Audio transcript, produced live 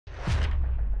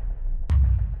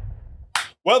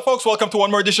Well, folks, welcome to one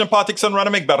more edition of Politics and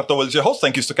Random. Egberto will your host.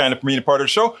 Thank you so kindly for being a part of the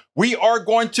show. We are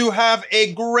going to have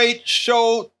a great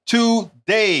show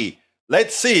today.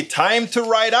 Let's see. Time to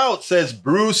ride out, says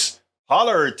Bruce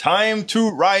Holler. Time to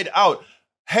ride out.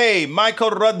 Hey, Michael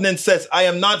Rudnan says, I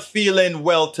am not feeling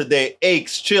well today.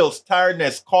 Aches, chills,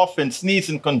 tiredness, coughing,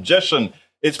 sneezing, congestion.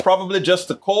 It's probably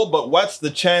just a cold, but what's the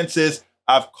chances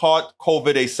I've caught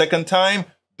COVID a second time?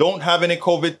 Don't have any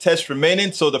COVID tests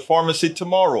remaining, so the pharmacy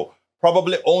tomorrow.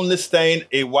 Probably only staying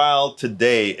a while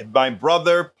today. My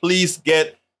brother, please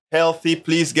get healthy.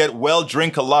 Please get well.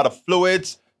 Drink a lot of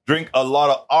fluids. Drink a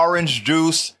lot of orange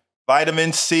juice,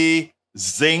 vitamin C,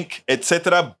 zinc,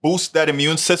 etc. Boost that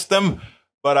immune system.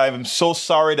 But I'm so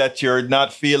sorry that you're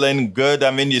not feeling good. I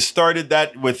mean, you started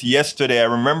that with yesterday. I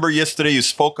remember yesterday you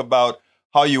spoke about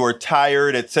how you were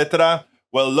tired, etc.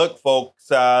 Well, look,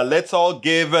 folks, let's all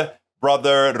give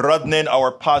Brother Rudnan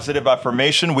our positive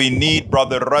affirmation. We need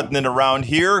Brother Rudnan around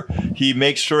here. He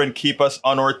makes sure and keep us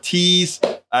on our T's,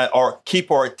 or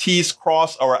keep our T's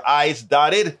crossed, our I's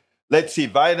dotted. Let's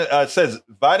see. Says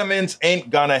vitamins ain't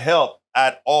gonna help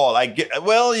at all.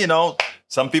 Well, you know,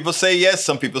 some people say yes,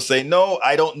 some people say no.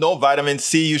 I don't know. Vitamin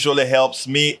C usually helps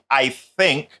me. I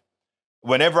think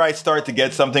whenever I start to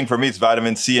get something for me, it's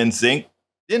vitamin C and zinc.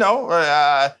 You know,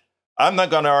 I'm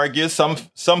not going to argue.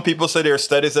 Some people say there are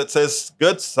studies that says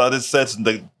good, studies says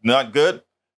not good.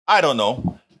 I don't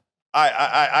know.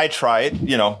 I try it.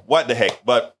 You know, what the heck.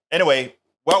 But anyway,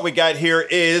 what we got here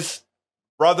is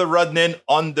Brother Rudnan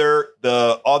under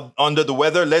the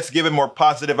weather. Let's give him more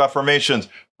positive affirmations.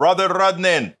 Brother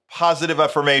Rudnan, positive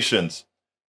affirmations.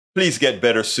 Please get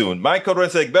better soon. Michael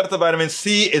Rudnan says, Egberto, vitamin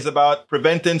C is about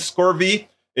preventing scurvy.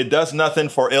 It does nothing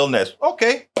for illness.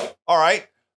 Okay. All right.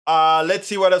 Let's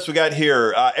see what else we got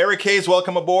here. Eric Hayes,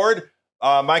 welcome aboard.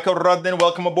 Michael Rudnan,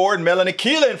 welcome aboard. Melanie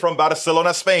Keelan from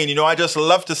Barcelona, Spain. You know, I just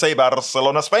love to say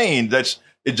Barcelona, Spain.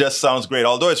 It just sounds great.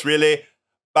 Although it's really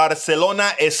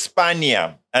Barcelona,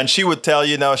 España. And she would tell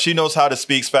you now, she knows how to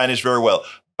speak Spanish very well.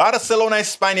 Barcelona,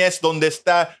 España es donde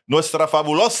está nuestra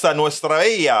fabulosa, nuestra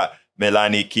bella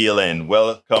Melanie Keelan.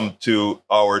 Welcome to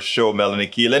our show, Melanie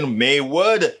Keelan. May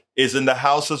Wood is in the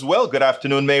house as well. Good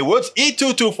afternoon, May Woods.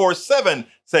 E2247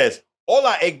 says,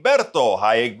 Hola, Egberto.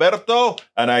 Hi, Egberto.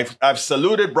 And I've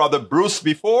saluted Brother Bruce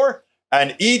before.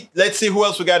 And let's see who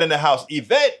else we got in the house.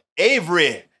 Yvette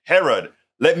Avery Herod.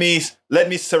 Let me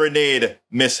serenade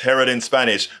Miss Herod in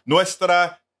Spanish.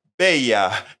 Nuestra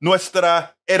bella,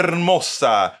 nuestra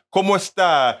hermosa. ¿Cómo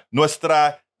está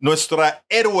nuestra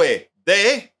héroe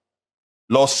de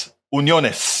los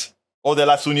uniones? O de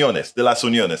las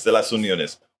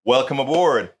uniones. Welcome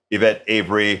aboard, Yvette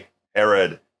Avery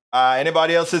Herod.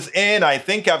 Anybody else is in? I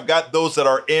think I've got those that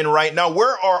are in right now.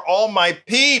 Where are all my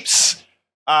peeps?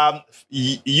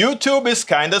 YouTube is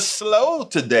kind of slow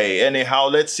today. Anyhow,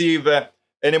 let's see if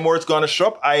any more is going to show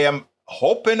up. I am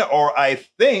hoping, or I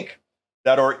think,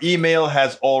 that our email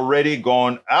has already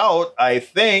gone out. I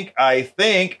think.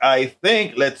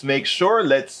 Let's make sure.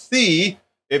 Let's see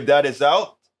if that is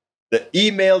out. The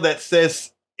email that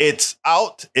says it's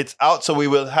out. So we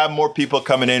will have more people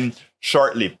coming in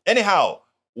shortly. Anyhow,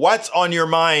 what's on your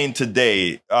mind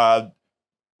today?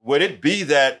 Would it be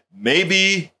that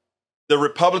maybe the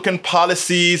Republican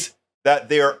policies that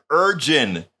they are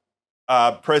urging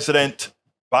President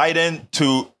Biden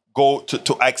to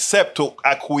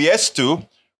acquiesce to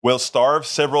will starve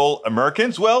several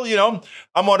Americans? Well, you know,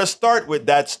 I'm going to start with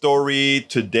that story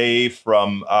today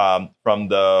from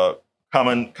the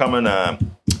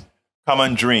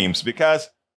Common Dreams, because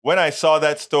when I saw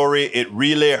that story, it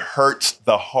really hurts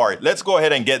the heart. Let's go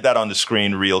ahead and get that on the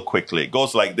screen real quickly. It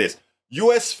goes like this.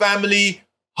 U.S. family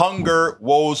hunger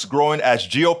woes growing as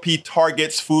GOP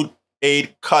targets food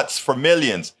aid cuts for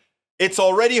millions. It's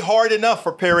already hard enough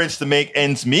for parents to make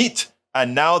ends meet,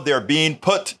 and now they're being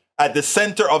put at the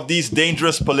center of these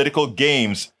dangerous political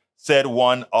games, said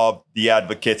one of the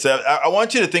advocates. I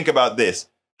want you to think about this.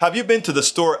 Have you been to the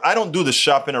store? I don't do the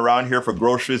shopping around here for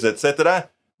groceries, etc.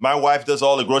 My wife does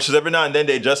all the groceries. Every now and then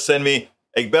they just send me,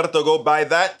 Egberto, go buy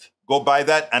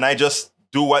that. And I just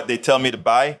do what they tell me to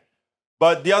buy.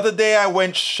 But the other day I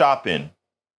went shopping.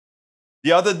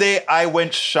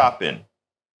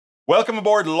 Welcome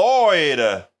aboard,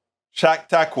 Lloyd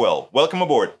Tackwell. Welcome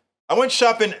aboard. I went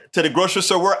shopping to the grocery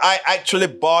store where I actually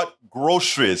bought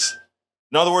groceries.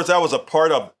 In other words, I was a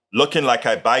part of looking like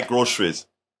I buy groceries.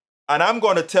 And I'm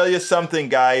going to tell you something,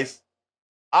 guys.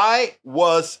 I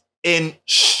was in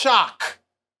shock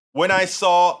when I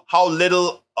saw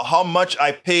how much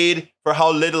I paid for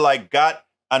how little I got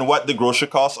and what the grocery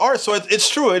costs are. So it's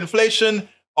true. Inflation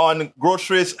on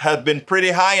groceries has been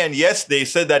pretty high. And yes, they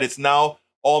said that it's now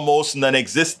almost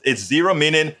non-existent. It's zero,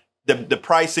 meaning the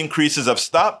price increases have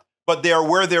stopped, but they are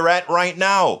where they're at right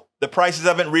now. The prices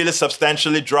haven't really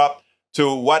substantially dropped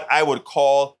to what I would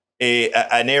call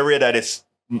an area that is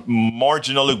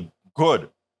marginally good.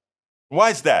 Why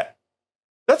is that?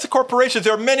 That's the corporations.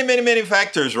 There are many, many, many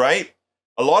factors, right?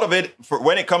 A lot of it, for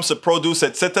when it comes to produce,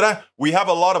 etc. We have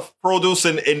a lot of produce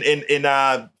in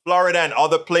Florida and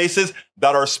other places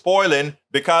that are spoiling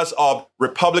because of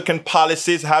Republican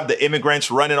policies. Have the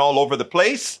immigrants running all over the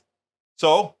place,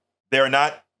 so they're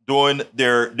not doing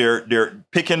they're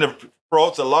picking the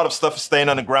fruits. A lot of stuff is staying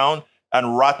on the ground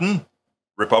and rotten.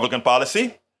 Republican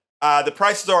policy. The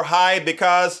prices are high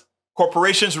because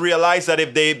corporations realize that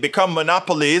if they become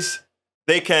monopolies,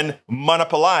 they can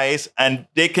monopolize and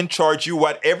they can charge you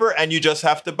whatever and you just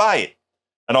have to buy it.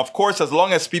 And of course, as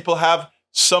long as people have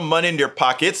some money in their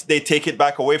pockets, they take it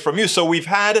back away from you. So we've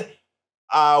had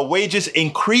wages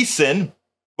increasing,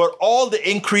 but all the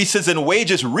increases in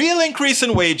wages, real increase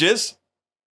in wages,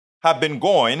 have been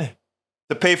going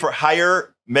to pay for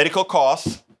higher medical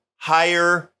costs,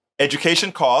 higher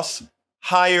education costs,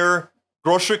 higher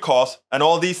grocery costs, and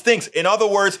all these things. In other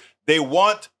words, they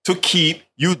want to keep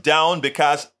you down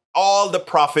because all the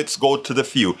profits go to the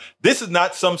few. This is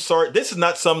not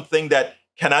something that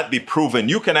cannot be proven.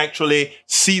 You can actually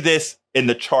see this in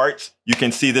the charts. You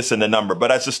can see this in the number.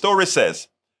 But as the story says,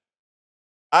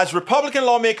 as Republican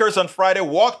lawmakers on Friday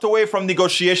walked away from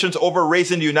negotiations over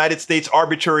raising the United States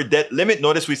arbitrary debt limit,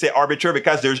 notice we say arbitrary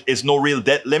because there is no real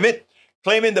debt limit,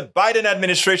 claiming the Biden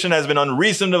administration has been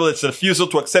unreasonable in its refusal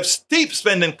to accept steep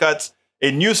spending cuts. A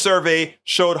new survey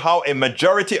showed how a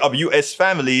majority of U.S.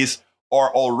 families are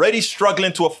already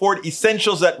struggling to afford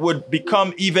essentials that would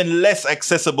become even less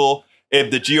accessible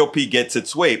if the GOP gets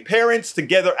its way. Parents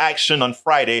Together Action on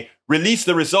Friday released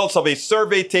the results of a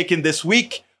survey taken this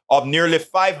week of nearly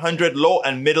 500 low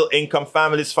and middle income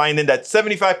families, finding that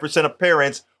 75% of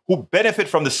parents who benefit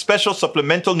from the special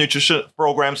supplemental nutrition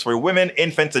programs for women,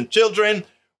 infants, and children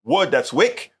that's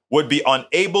WIC, would be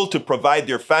unable to provide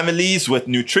their families with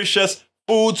nutritious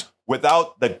foods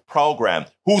without the program,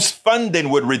 whose funding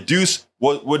would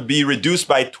be reduced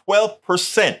by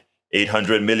 12%,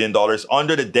 $800 million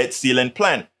under the debt ceiling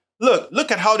plan.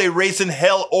 Look at how they raising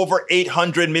hell over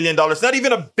 $800 million, not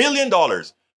even $1 billion.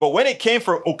 But when it came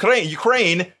from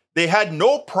Ukraine, they had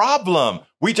no problem.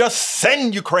 We just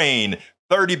send Ukraine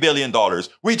 $30 billion.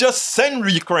 We just send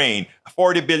Ukraine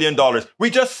 $40 billion. We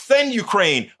just send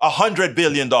Ukraine $100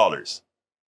 billion.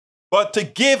 But to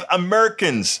give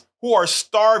Americans who are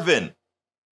starving,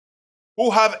 who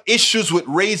have issues with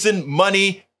raising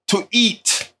money to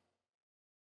eat,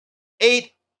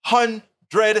 $800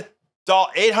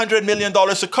 million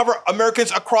to cover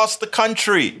Americans across the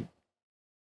country.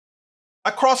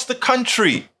 Across the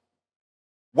country.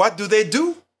 What do?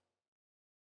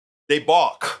 They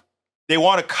balk. They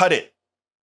want to cut it.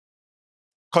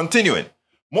 Continuing.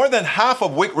 More than half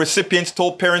of WIC recipients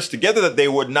told Parents Together that they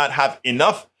would not have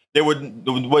enough. They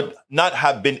would not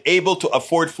have been able to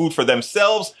afford food for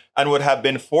themselves and would have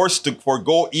been forced to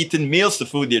forego eating meals to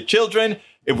feed their children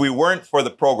if we weren't for the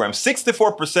program.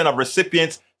 64% of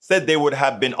recipients said they would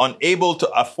have been unable to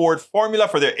afford formula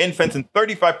for their infants, and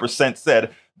 35%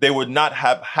 said they would not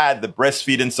have had the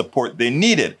breastfeeding support they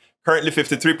needed. Currently,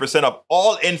 53% of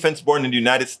all infants born in the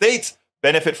United States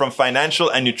benefit from financial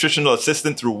and nutritional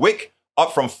assistance through WIC,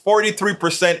 up from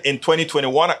 43% in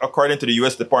 2021, according to the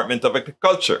U.S. Department of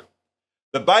Agriculture.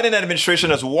 The Biden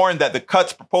administration has warned that the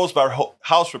cuts proposed by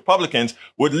House Republicans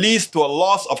would lead to a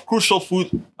loss of crucial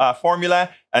food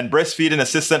formula and breastfeeding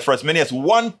assistance for as many as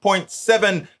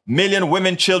 1.7 million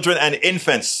women, children, and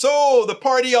infants. So the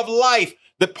party of life,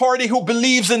 the party who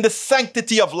believes in the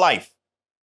sanctity of life,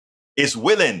 is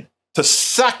willing to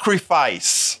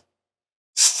sacrifice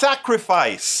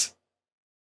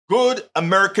good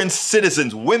American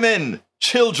citizens, women,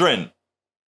 children,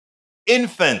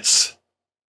 infants,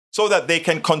 so that they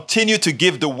can continue to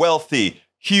give the wealthy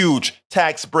huge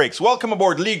tax breaks. Welcome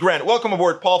aboard, Lee Grant. Welcome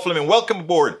aboard, Paul Fleming. Welcome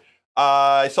aboard.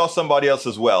 I saw somebody else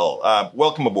as well.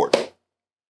 Welcome aboard.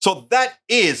 So that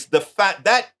is the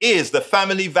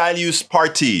Family Values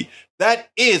Party. That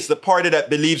is the party that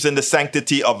believes in the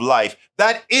sanctity of life.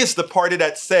 That is the party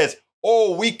that says,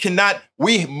 oh,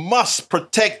 we must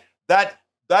protect that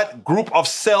group of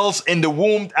cells in the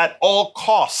womb at all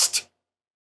cost.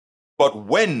 But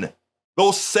when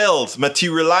those cells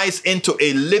materialize into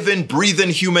a living, breathing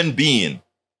human being,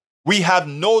 we have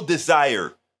no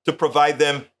desire to provide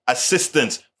them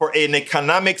assistance for an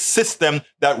economic system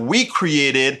that we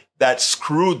created that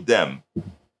screwed them.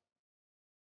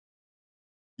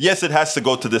 Yes, it has to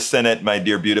go to the Senate, my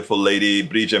dear beautiful lady,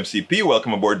 Breach MCP.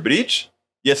 Welcome aboard, Breach.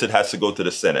 Yes, it has to go to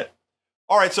the Senate.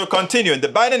 All right, so continuing. The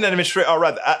Biden administration, or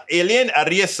rather, Elian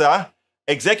Ariesa,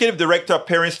 executive director of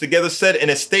Parents Together, said in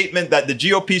a statement that the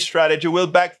GOP strategy will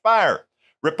backfire.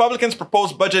 Republicans'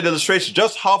 proposed budget illustrates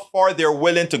just how far they're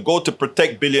willing to go to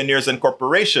protect billionaires and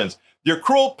corporations. Their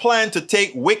cruel plan to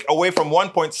take WIC away from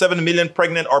 1.7 million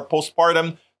pregnant or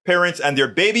postpartum parents and their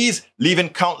babies, leaving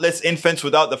countless infants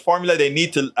without the formula they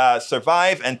need to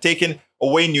survive, and taking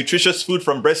away nutritious food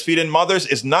from breastfeeding mothers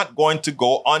is not going to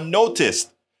go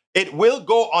unnoticed. It will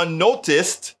go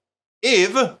unnoticed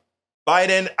if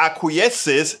Biden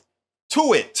acquiesces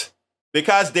to it,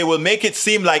 because they will make it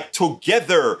seem like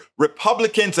together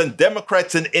Republicans and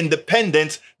Democrats and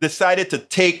independents decided to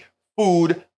take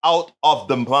food out of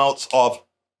the mouths of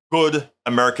good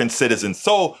American citizens.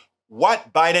 So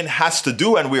what Biden has to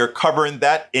do, and we are covering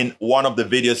that in one of the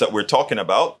videos that we're talking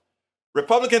about,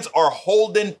 Republicans are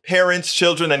holding parents,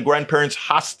 children, and grandparents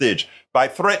hostage by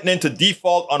threatening to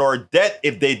default on our debt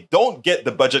if they don't get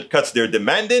the budget cuts they're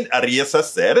demanding. Ariesa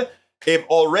said,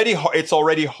 it's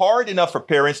already hard enough for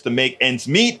parents to make ends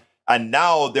meet, and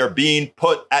now they're being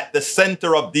put at the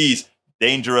center of these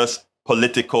dangerous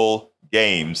political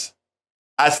games.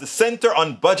 As the Center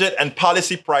on Budget and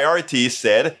Policy Priorities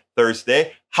said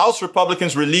Thursday, House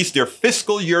Republicans released their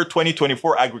fiscal year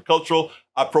 2024 agricultural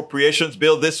appropriations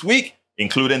bill this week,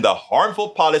 including the harmful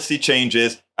policy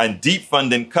changes and deep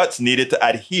funding cuts needed to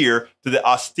adhere to the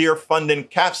austere funding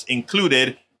caps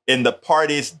included in the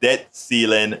party's debt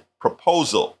ceiling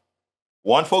proposal.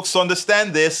 Want folks to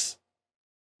understand this.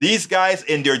 These guys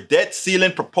in their debt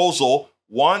ceiling proposal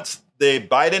want the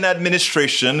Biden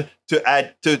administration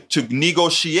to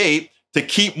negotiate to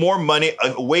keep more money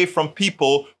away from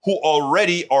people who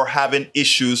already are having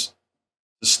issues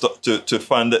to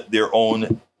fund their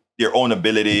own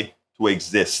ability to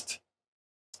exist.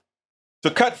 To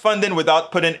cut funding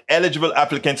without putting eligible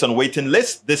applicants on waiting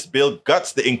lists, this bill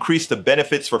guts the increase to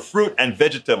benefits for fruit and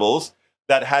vegetables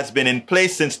that has been in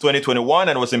place since 2021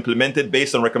 and was implemented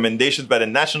based on recommendations by the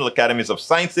National Academies of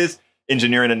Sciences,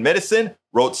 Engineering and Medicine,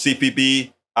 wrote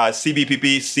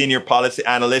CBPP Senior Policy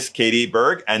Analyst Katie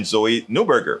Berg and Zoe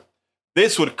Neuberger.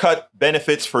 This would cut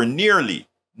benefits for nearly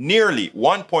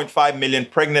 1.5 million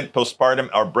pregnant, postpartum,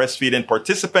 or breastfeeding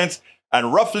participants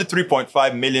and roughly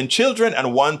 3.5 million children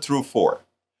and 1 through 4.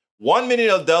 1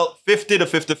 million adult 50 to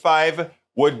 55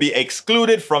 would be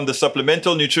excluded from the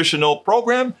supplemental nutritional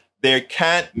program. They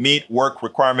can't meet work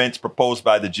requirements proposed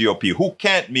by the GOP. Who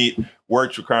can't meet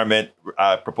work requirement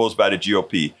proposed by the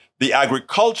GOP? The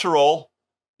agricultural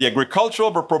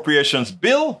appropriations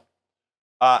bill,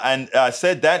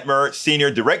 said Dantmer,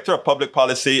 Senior Director of Public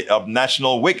Policy of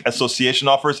National WIC Association,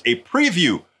 offers a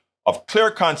preview of clear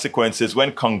consequences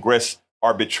when Congress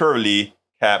arbitrarily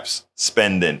caps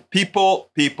spending.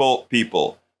 People.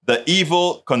 The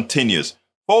evil continues.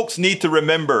 Folks need to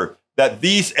remember that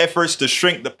these efforts to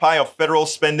shrink the pie of federal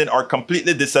spending are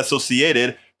completely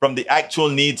disassociated from the actual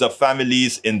needs of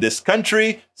families in this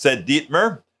country, said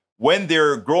Dietmar. When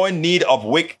their growing need of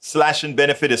WIC slashing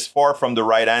benefit is far from the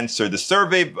right answer. The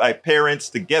survey by Parents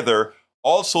Together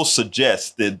also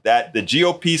suggested that the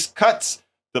GOP's cuts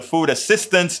to food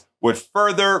assistance would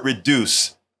further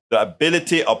reduce the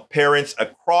ability of parents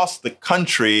across the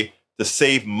country to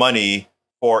save money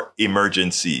for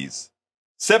emergencies.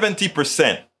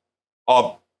 70%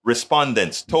 of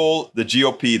respondents told the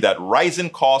GOP that rising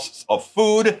costs of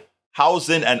food,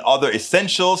 housing, and other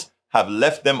essentials have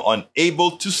left them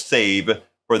unable to save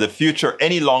for the future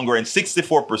any longer, and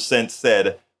 64%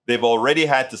 said they've already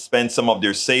had to spend some of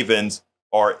their savings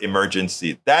or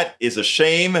emergency. That is a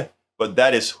shame, but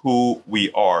that is who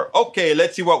we are. Okay,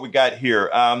 let's see what we got here.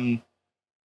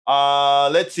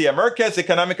 Let's see. America's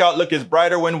economic outlook is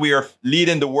brighter when we are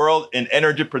leading the world in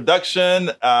energy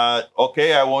production.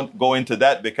 Okay, I won't go into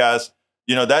that because,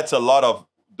 that's a lot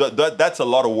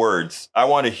of words. I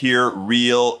want to hear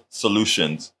real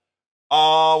solutions.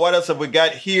 What else have we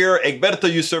got here?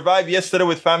 Egberto, you survived yesterday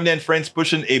with family and friends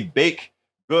pushing a baked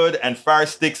good and fire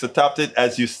sticks atop it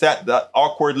as you sat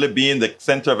awkwardly being the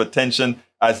center of attention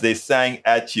as they sang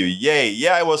at you. Yay.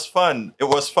 Yeah, it was fun. It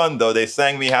was fun, though. They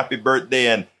sang me happy birthday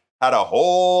and had a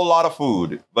whole lot of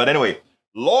food. But anyway,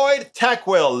 Lloyd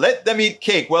Tackwell, let them eat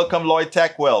cake. Welcome, Lloyd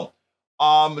Tackwell.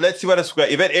 Let's see what else we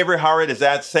got. Yvette Avery Howard is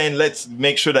saying, let's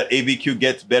make sure that AVQ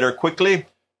gets better quickly.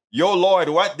 Yo, Lloyd,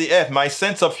 what the F? My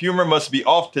sense of humor must be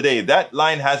off today. That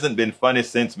line hasn't been funny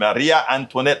since Maria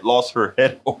Antoinette lost her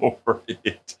head over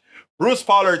it. Bruce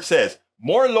Pollard says,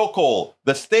 more local.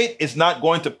 The state is not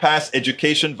going to pass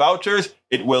education vouchers.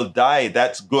 It will die.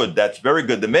 That's good. That's very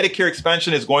good. The Medicare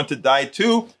expansion is going to die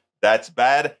too. That's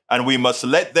bad. And we must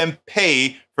let them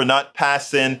pay for not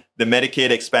passing the Medicaid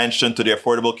expansion to the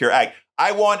Affordable Care Act.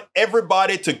 I want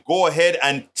everybody to go ahead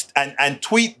and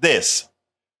tweet this.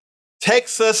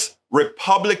 Texas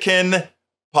Republican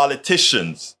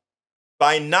politicians,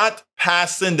 by not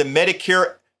passing the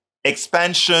Medicaid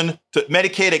expansion to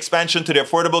the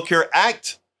Affordable Care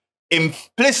Act,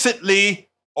 implicitly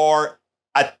are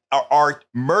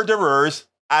murderers,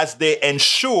 as they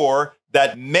ensure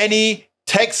that many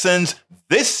Texans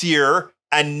this year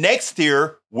and next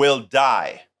year will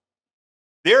die.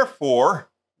 Therefore,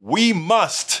 we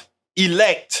must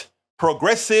elect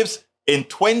progressives in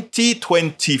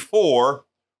 2024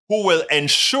 who will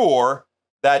ensure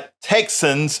that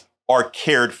Texans are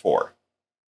cared for.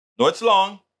 No, it's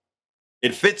long.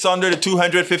 It fits under the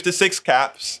 256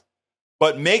 caps,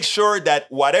 but make sure that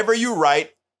whatever you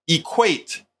write,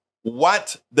 equate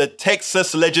what the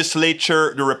Texas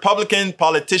legislature, the Republican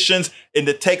politicians in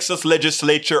the Texas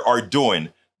legislature are doing.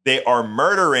 They are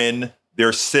murdering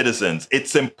their citizens.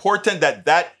 It's important that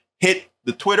that hit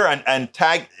the Twitter and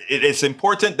tag. It is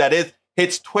important that it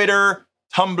hits Twitter,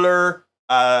 Tumblr,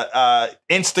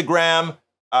 Instagram,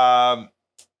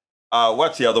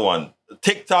 what's the other one?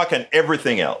 TikTok and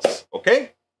everything else.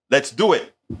 Okay? Let's do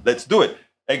it. Let's do it.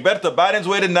 Egberto, Biden's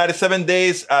waited 97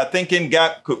 days thinking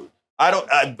gap could.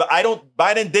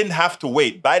 Biden didn't have to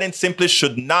wait. Biden simply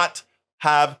should not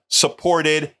have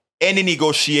supported any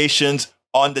negotiations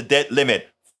on the debt limit.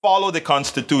 Follow the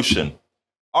Constitution.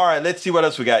 All right, let's see what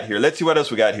else we got here.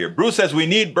 Bruce says we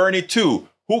need Bernie too.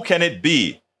 Who can it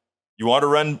be? You want to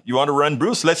run,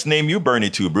 Bruce? Let's name you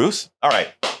Bernie too, Bruce. All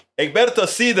right. Egberto,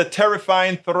 see the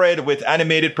terrifying thread with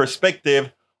animated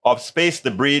perspective of space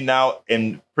debris now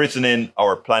imprisoning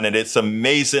our planet. It's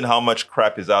amazing how much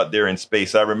crap is out there in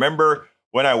space. I remember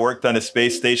when I worked on the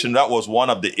space station, that was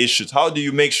one of the issues. How do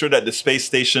you make sure that the space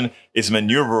station is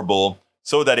maneuverable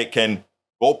so that it can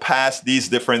go past these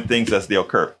different things as they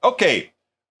occur? Okay.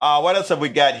 What else have we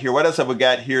got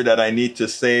here? That I need to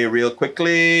say real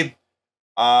quickly?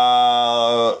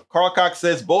 Carl Cox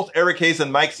says both Eric Hayes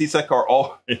and Mike Cisak are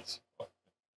always...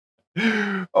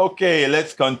 Okay,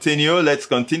 let's continue.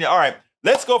 All right,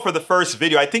 let's go for the first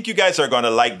video. I think you guys are going to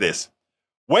like this.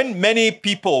 When many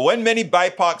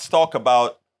BIPOCs talk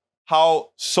about how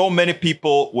so many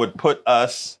people would put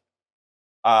us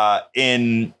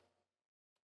in...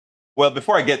 Well,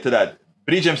 before I get to that,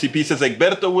 Bridge MCP says,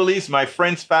 Egberto Willis, my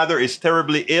friend's father is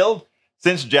terribly ill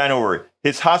since January.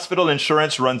 His hospital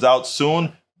insurance runs out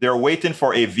soon. They're waiting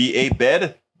for a VA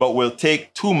bed, but will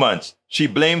take 2 months. She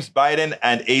blames Biden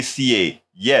and ACA.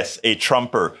 Yes, a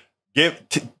Trumper.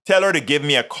 Tell her to give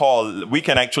me a call. We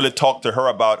can actually talk to her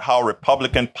about how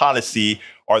Republican policy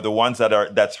are the ones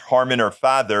that's harming her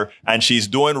father, and she's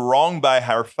doing wrong by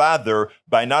her father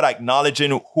by not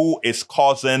acknowledging who is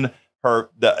causing her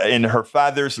in her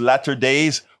father's latter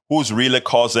days, who's really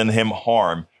causing him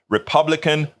harm.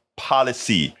 Republican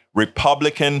policy.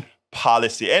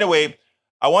 Anyway,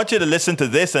 I want you to listen to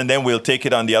this, and then we'll take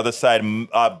it on the other side.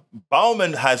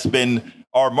 Bowman has been,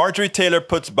 or Marjorie Taylor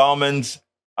puts Bowman's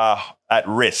at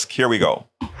risk. Here we go.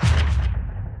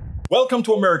 Welcome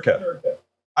to America.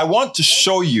 I want to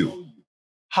show you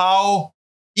how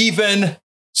even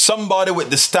somebody with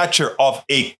the stature of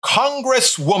a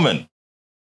congresswoman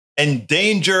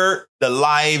endanger the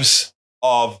lives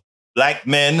of Black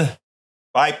men,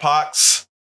 BIPOCs.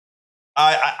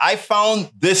 I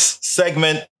found this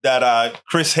segment that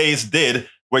Chris Hayes did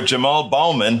with Jamaal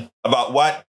Bowman about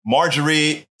what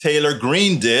Marjorie Taylor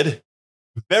Greene did.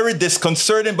 Very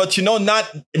disconcerting, but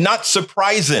not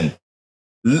surprising.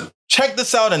 Check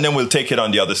this out, and then we'll take it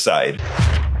on the other side.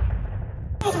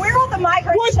 Where are the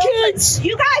migrant children? Kids?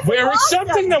 You guys, we're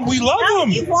accepting them. We love them.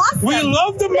 We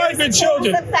love the migrant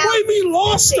children. Wait, we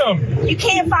lost them. You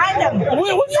can't find them. What are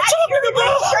you talking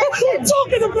about? What are you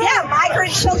talking about? Yeah,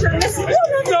 migrant children missing.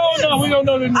 No, we don't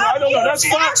know. I don't know. That's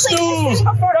Fox News.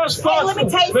 That's Fox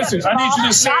News. Listen, I need you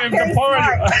to save the party.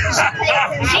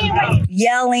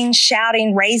 Yelling,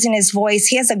 shouting, raising his voice.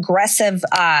 He has aggressive,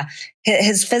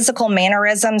 his physical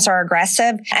mannerisms are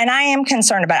aggressive. And I am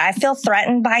concerned about it. I feel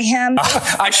threatened by him.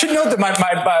 I should note that my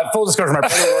full disclosure, my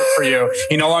brother worked for you.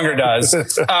 He no longer does.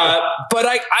 But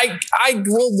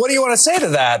what do you want to say to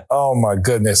that? Oh my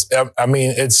goodness. I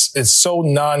mean, it's so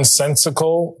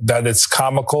nonsensical that it's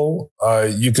comical.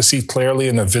 You can see clearly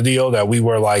in the video that we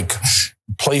were like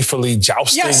playfully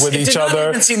jousting with each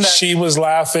other. She was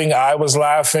laughing. I was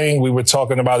laughing. We were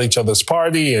talking about each other's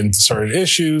party and certain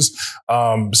issues.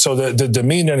 So the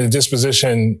demeanor and the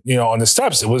disposition, on the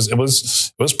steps, it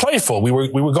was playful. We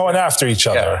were going after each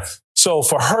other. Yeah. So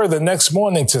for her the next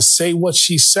morning to say what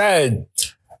she said,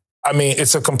 I mean,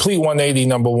 it's a complete 180,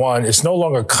 number one. It's no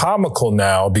longer comical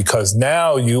now because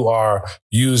now you are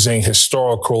using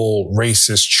historical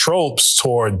racist tropes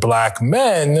toward black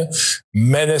men,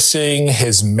 menacing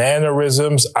his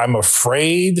mannerisms. I'm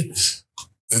afraid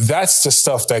that's the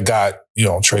stuff that got,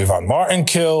 Trayvon Martin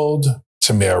killed,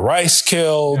 Tamir Rice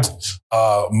killed,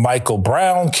 Michael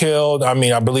Brown killed. I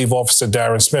mean, I believe Officer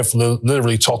Darren Smith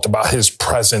literally talked about his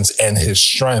presence and his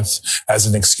strength as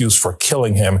an excuse for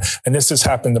killing him. And this has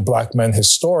happened to black men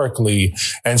historically.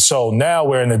 And so now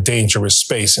we're in a dangerous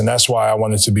space. And that's why I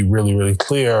wanted to be really, really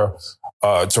clear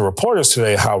to reporters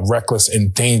today how reckless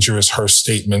and dangerous her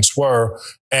statements were.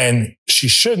 And she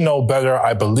should know better.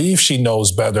 I believe she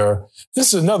knows better.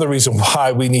 This is another reason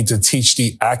why we need to teach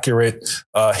the accurate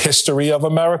history of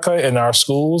America in our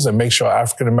schools and make sure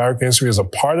African-American history is a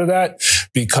part of that,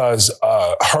 because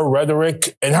her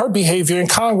rhetoric and her behavior in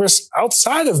Congress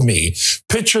outside of me,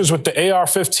 pictures with the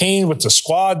AR-15 with the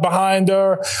squad behind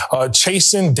her,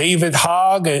 chasing David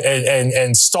Hogg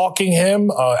and stalking him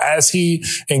as he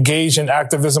engaged in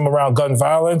activism around gun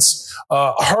violence.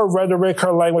 Her rhetoric,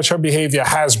 her language, her behavior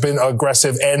has been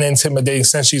aggressive and intimidating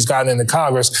since she's gotten into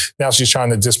Congress. Now she's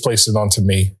trying to displace it onto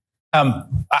me.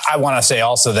 I want to say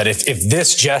also that if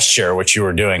this gesture, which you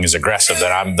were doing, is aggressive,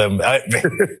 then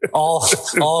all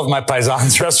of my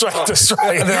paisans. That's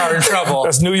right. They are in trouble.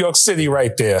 That's New York City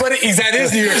right there. But that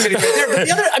is New York City right there. But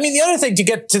the other thing, to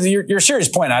get to your serious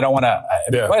point, I don't want to.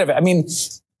 Wait a minute. I mean,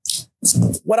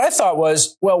 what I thought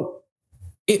was, well,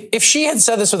 if she had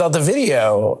said this without the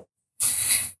video,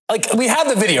 like, we had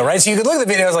the video, right? So you could look at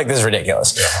the video, I was like, this is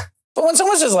ridiculous. Yeah. But when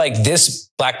someone's just like, this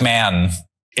black man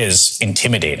is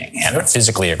intimidating and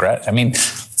physically aggressive, I mean,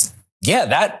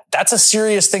 yeah, that's a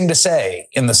serious thing to say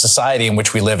in the society in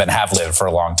which we live and have lived for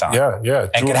a long time. Yeah.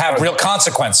 And can have real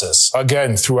consequences.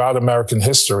 Again, throughout American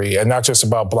history, and not just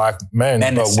about black men,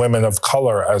 but women of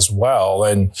color as well.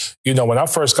 And, when I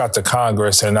first got to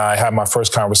Congress and I had my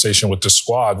first conversation with the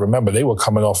squad, remember, they were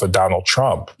coming off of Donald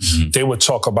Trump. Mm-hmm. They would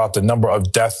talk about the number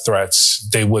of death threats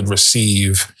they would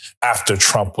receive after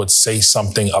Trump would say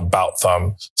something about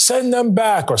them. Send them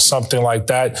back or something like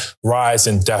that. Rise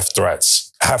in death threats.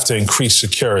 Have to increase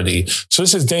security. So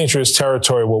this is dangerous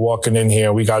territory we're walking in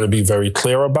here. We got to be very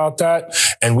clear about that.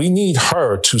 And we need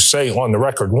her to say on the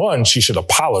record, one, she should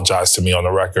apologize to me on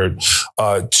the record.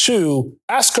 Two,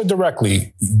 ask her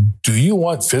directly, do you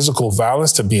want physical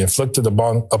violence to be inflicted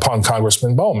upon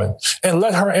Congressman Bowman? And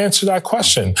let her answer that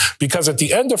question. Because at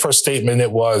the end of her statement,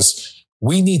 it was,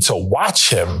 we need to watch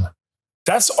him.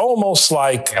 That's almost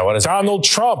like Donald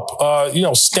Trump,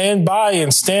 stand by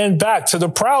and stand back to the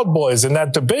Proud Boys in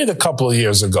that debate a couple of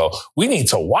years ago. We need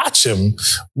to watch him.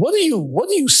 What are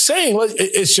you saying?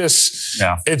 It's just,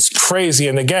 It's crazy.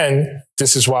 And again,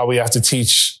 this is why we have to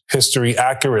teach history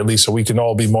accurately so we can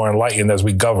all be more enlightened as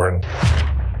we govern.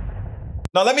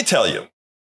 Now, let me tell you,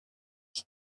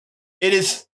 it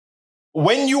is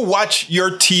when you watch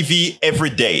your TV every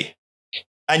day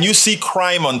and you see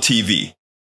crime on TV,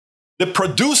 the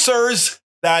producers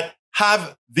that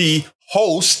have the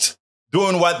host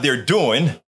doing what they're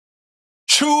doing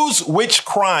choose which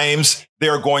crimes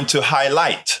they're going to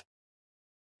highlight.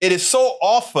 It is so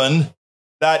often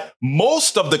that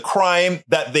most of the crime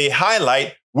that they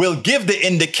highlight will give the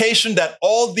indication that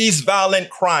all these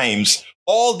violent crimes,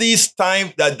 all these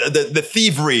the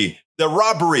thievery, the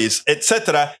robberies,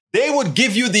 etc., they would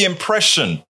give you the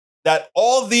impression that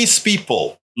all these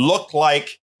people look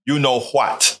like you know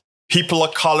what. People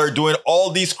of color doing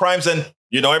all these crimes, and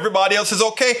everybody else is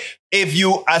okay if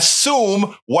you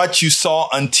assume what you saw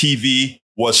on TV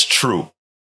was true.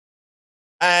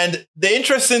 And the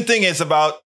interesting thing is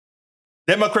about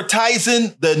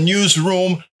democratizing the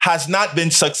newsroom has not been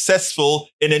successful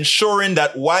in ensuring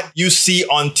that what you see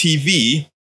on TV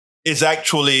is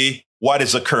actually what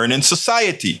is occurring in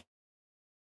society.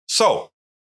 So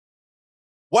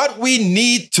what we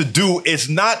need to do is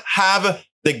not have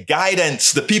the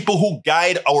guidance, the people who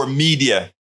guide our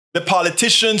media, the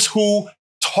politicians who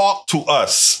talk to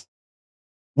us.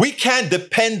 We can't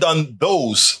depend on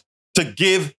those to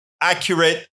give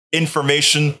accurate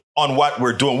information on what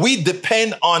we're doing. We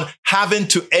depend on having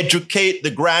to educate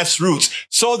the grassroots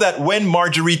so that when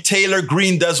Marjorie Taylor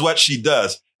Greene does what she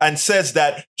does and says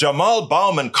that Jamaal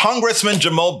Bowman, Congressman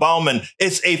Jamaal Bowman,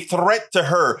 is a threat to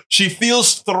her, she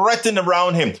feels threatened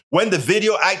around him, when the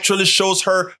video actually shows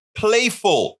her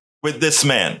playful with this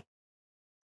man,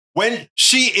 when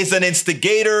she is an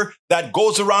instigator that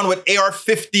goes around with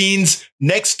AR-15s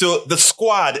next to the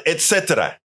squad,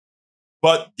 etc.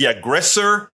 But the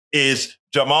aggressor is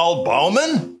Jamaal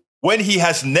Bowman, when he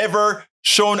has never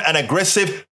shown an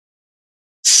aggressive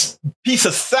piece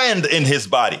of sand in his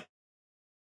body.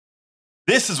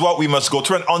 This is what we must go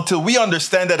through. And until we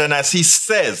understand that, and as he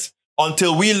says,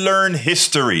 until we learn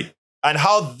history and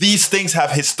how these things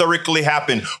have historically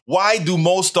happened, why do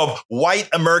most of white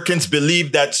Americans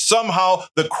believe that somehow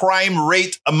the crime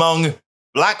rate among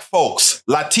Black folks,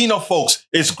 Latino folks,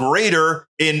 is greater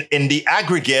in the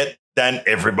aggregate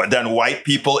than white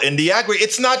people in the aggregate?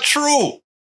 It's not true.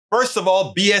 First of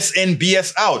all, BS in,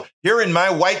 BS out. Here in my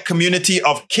white community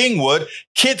of Kingwood,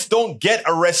 kids don't get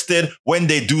arrested when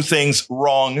they do things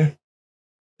wrong.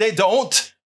 They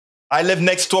don't. I live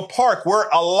next to a park where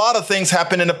a lot of things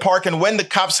happen in the park. And when the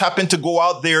cops happen to go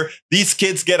out there, these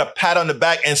kids get a pat on the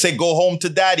back and say, go home to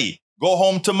daddy, go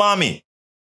home to mommy.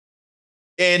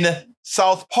 In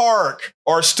South Park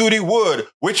or Studi Wood,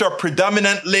 which are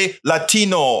predominantly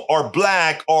Latino or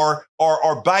Black or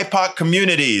BIPOC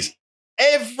communities,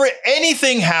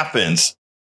 anything happens,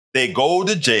 they go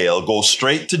to jail, go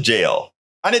straight to jail.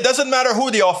 And it doesn't matter who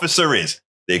the officer is,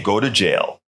 they go to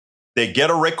jail. They get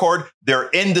a record, they're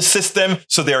in the system,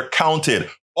 so they're counted.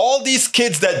 All these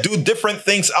kids that do different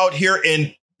things out here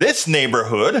in this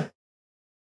neighborhood,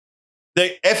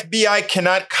 the FBI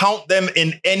cannot count them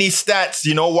in any stats.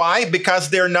 You know why? Because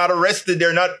they're not arrested.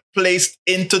 They're not placed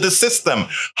into the system.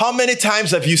 How many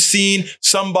times have you seen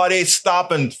somebody stop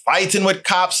and fighting with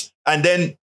cops and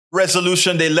then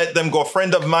resolution, they let them go? A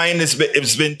friend of mine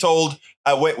has been told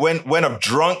when a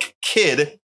drunk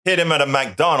kid hit him at a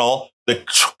McDonald's, the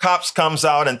cops comes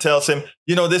out and tells him,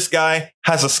 you know, this guy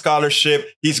has a scholarship.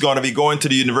 He's going to be going to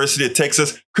the University of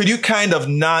Texas. Could you kind of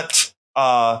not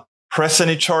press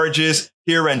any charges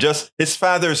here and just, his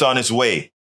father's on his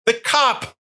way. The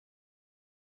cop.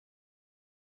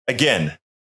 Again,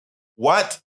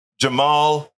 what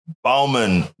Jamaal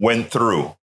Bowman went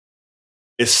through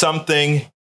is something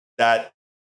that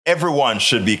everyone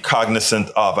should be cognizant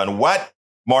of. And what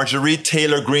Marjorie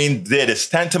Taylor Greene did is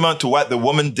tantamount to what the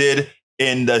woman did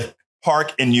in the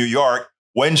park in New York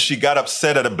when she got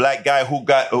upset at a black guy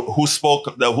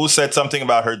who said something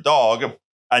about her dog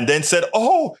and then said,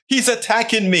 oh, he's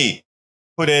attacking me,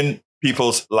 putting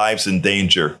people's lives in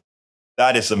danger.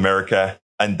 That is America.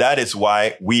 And that is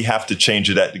why we have to change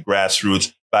it at the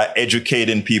grassroots by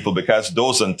educating people, because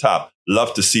those on top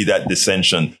love to see that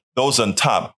dissension. Those on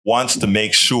top wants to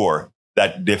make sure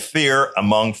that the fear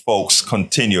among folks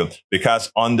continue,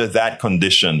 because under that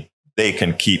condition, they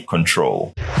can keep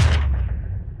control.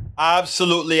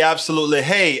 Absolutely, absolutely.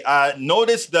 Hey,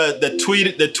 notice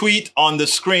the tweet on the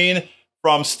screen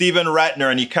from Stephen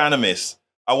Ratner, an economist.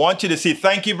 I want you to see.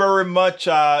 Thank you very much,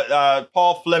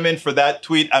 Paul Fleming, for that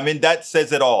tweet. I mean, that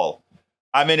says it all.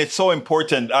 I mean, it's so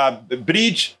important.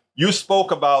 Bridge, you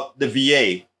spoke about the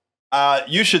VA.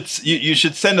 You should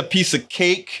send a piece of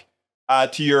cake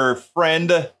to your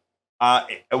friend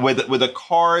with a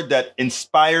card that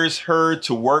inspires her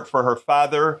to work for her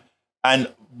father,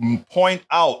 and point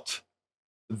out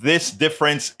this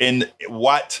difference in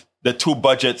what the two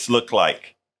budgets look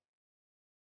like.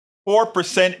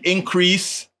 4%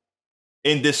 increase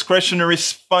in discretionary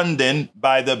funding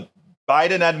by the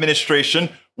Biden administration,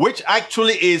 which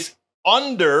actually is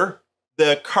under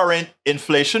the current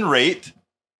inflation rate.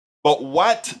 But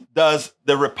what does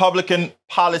the Republican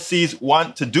policies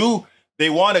want to do? They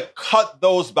want to cut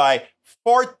those by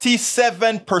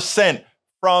 47%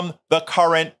 from the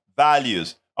current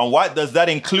values. And what does that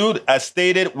include? As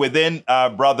stated within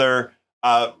the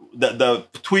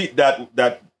tweet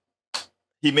that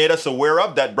he made us aware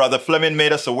of, that Brother Fleming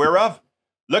made us aware of.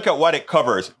 Look at what it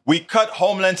covers. We cut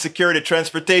Homeland Security,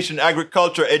 transportation,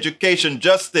 agriculture, education,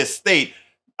 justice, state,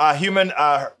 human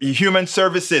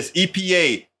services,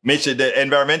 EPA, the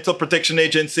environmental protection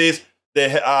agencies, the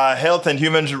health and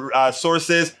human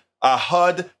sources,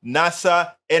 HUD,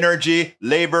 NASA, energy,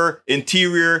 labor,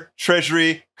 interior,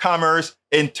 treasury, commerce,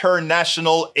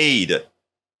 international aid.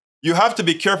 You have to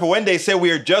be careful when they say we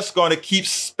are just going to keep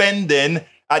spending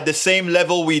at the same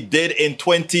level we did in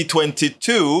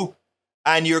 2022,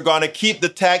 and you're going to keep the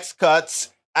tax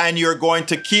cuts, and you're going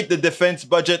to keep the defense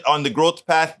budget on the growth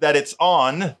path that it's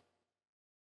on,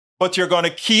 but you're going to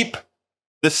keep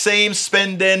the same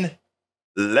spending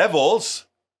levels.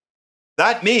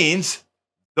 That means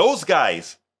those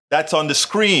guys that's on the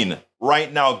screen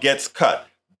right now gets cut.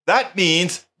 That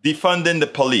means defunding the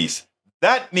police.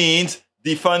 That means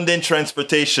defunding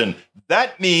transportation.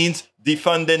 That means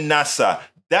defunding NASA.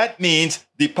 That means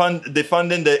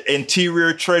defunding the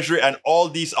Interior, Treasury, and all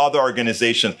these other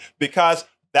organizations, because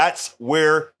that's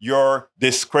where your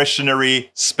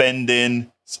discretionary spending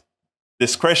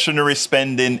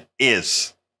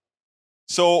is.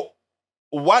 So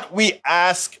what we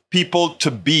ask people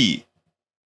to be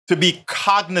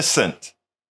cognizant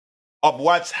of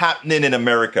what's happening in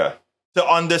America. to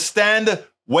understand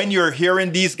when you're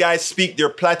hearing these guys speak their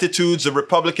platitudes, the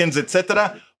Republicans,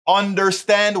 etc.,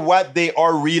 understand what they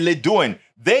are really doing.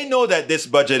 They know that this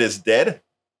budget is dead.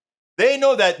 They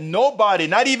know that nobody,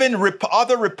 not even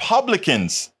other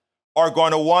Republicans, are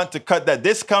going to want to cut that.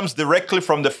 This comes directly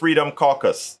from the Freedom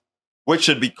Caucus, which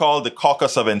should be called the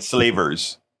Caucus of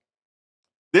Enslavers.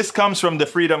 This comes from the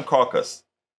Freedom Caucus.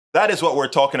 That is what we're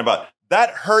talking about.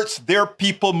 That hurts their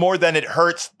people more than it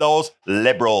hurts those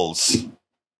liberals.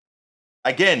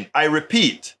 Again, I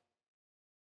repeat,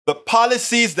 the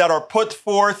policies that are put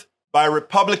forth by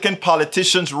Republican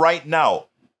politicians right now,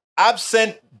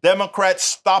 absent Democrats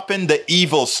stopping the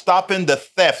evil, stopping the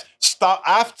theft,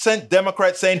 absent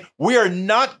Democrats saying, we are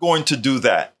not going to do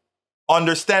that.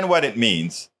 Understand what it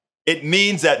means. It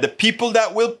means that the people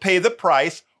that will pay the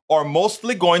price are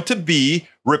mostly going to be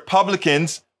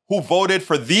Republicans who voted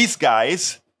for these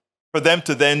guys for them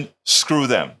to then screw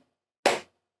them.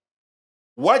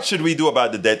 What should we do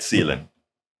about the debt ceiling?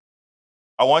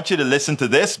 I want you to listen to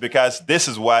this because this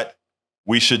is what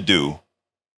we should do.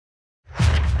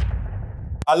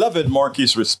 I love Ed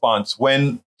Markey's response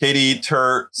when Katie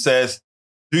Tur says,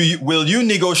 will you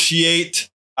negotiate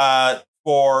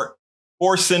for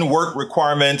forcing work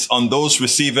requirements on those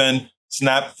receiving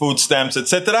SNAP, food stamps,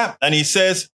 etc.? And he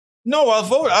says, no,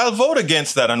 I'll vote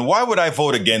against that. And why would I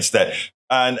vote against that?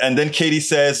 And then Katie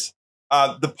says,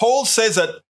 the poll says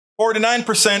that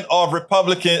 49%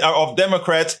 of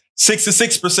Democrats,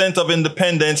 66% of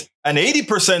independents, and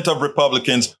 80% of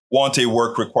Republicans want a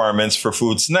work requirements for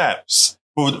food stamps.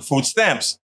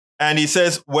 And he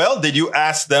says, well, did you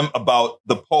ask them about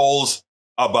the polls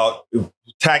about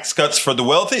tax cuts for the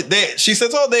wealthy? She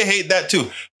says, oh, they hate that too.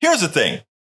 Here's the thing.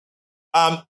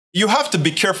 You have to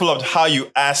be careful of how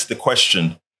you ask the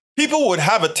question. People would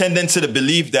have a tendency to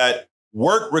believe that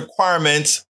work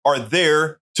requirements are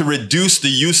there to reduce the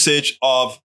usage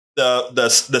of the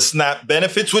SNAP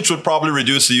benefits, which would probably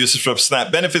reduce the usage of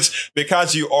SNAP benefits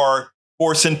because you are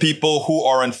forcing people who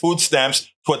are on food stamps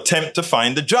to attempt to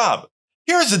find a job.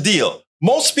 Here's the deal.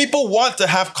 Most people want to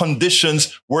have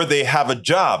conditions where they have a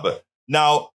job.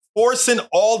 Now, forcing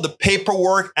all the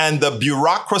paperwork and the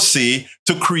bureaucracy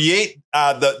to create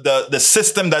the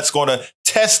system that's going to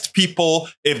test people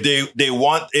if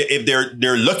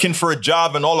they're looking for a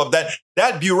job and all of that,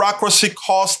 that bureaucracy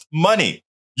costs money.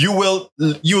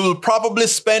 You'll probably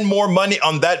spend more money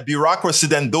on that bureaucracy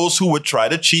than those who would try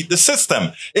to cheat the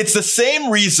system. It's the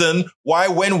same reason why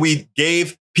when we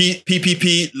gave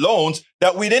PPP loans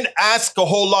that we didn't ask a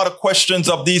whole lot of questions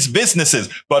of these businesses.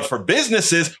 But for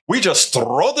businesses, we just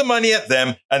throw the money at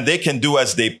them and they can do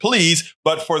as they please.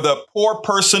 But for the poor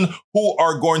person who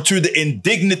are going through the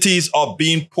indignities of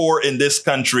being poor in this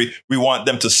country, we want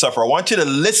them to suffer. I want you to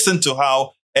listen to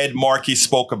how Ed Markey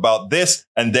spoke about this,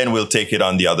 and then we'll take it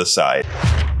on the other side.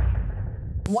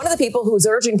 One of the people who's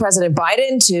urging President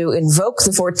Biden to invoke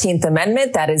the 14th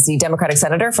Amendment, that is the Democratic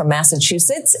senator from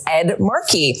Massachusetts, Ed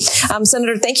Markey.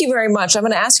 Senator, thank you very much. I'm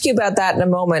going to ask you about that in a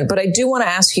moment, but I do want to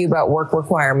ask you about work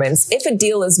requirements. If a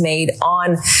deal is made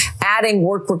on adding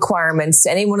work requirements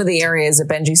to any one of the areas that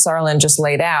Benji Sarlin just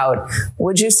laid out,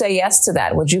 would you say yes to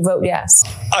that? Would you vote yes?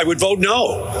 I would vote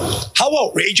no. How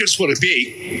outrageous would it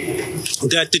be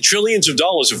that the trillions of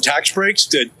dollars of tax breaks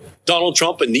that Donald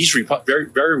Trump and these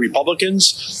very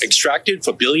Republicans extracted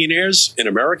for billionaires in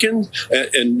America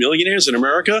and millionaires in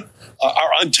America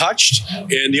are untouched.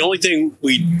 And the only thing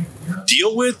we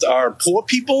deal with are poor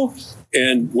people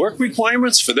and work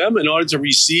requirements for them in order to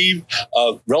receive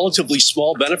relatively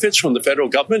small benefits from the federal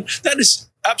government. That is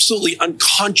absolutely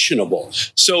unconscionable.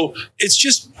 So it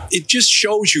just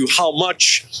shows you how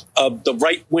much the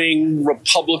right-wing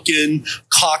Republican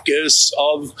caucus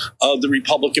of the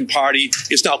Republican Party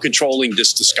is now controlling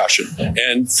this discussion.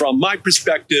 And from my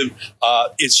perspective,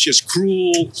 it's just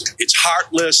cruel. It's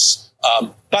heartless.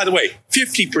 By the way,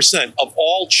 50% of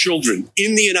all children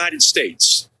in the United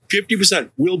States, 50%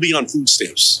 will be on food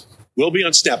stamps, will be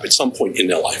on SNAP at some point in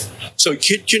their life. So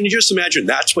can you just imagine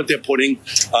that's what they're putting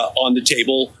on the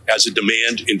table as a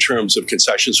demand in terms of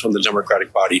concessions from the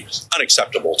Democratic Party?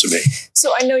 Unacceptable to me.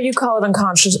 So I know you call it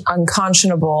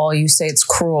unconscionable. You say it's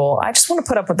cruel. I just want to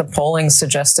put up what the polling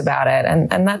suggests about it.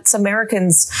 And that's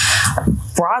Americans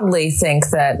broadly think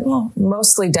that, well,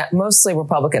 mostly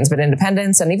Republicans, but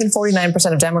independents and even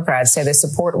 49% of Democrats say they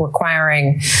support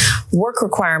requiring work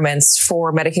requirements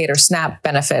for Medicaid or SNAP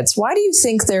benefits. Why do you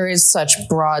think there is such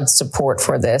broad support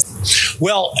for this?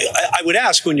 Well, I would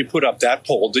ask when you put up that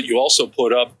poll that you also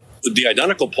put up the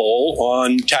identical poll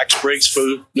on tax breaks for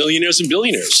millionaires and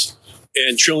billionaires.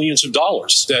 and trillions of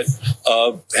dollars that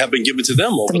have been given to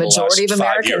them over the majority last of 5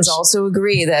 Americans years. also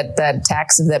agree that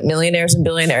that millionaires and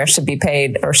billionaires should be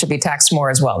paid or should be taxed more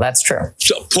as well. That's true.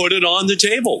 So put it on the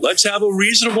table. Let's have a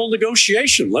reasonable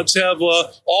negotiation. Let's have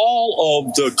all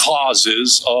of the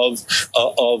causes of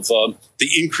the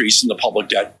increase in the public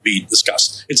debt be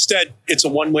discussed. Instead, it's a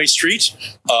one-way street,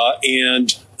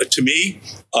 and to me,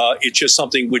 it's just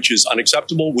something which is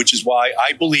unacceptable, which is why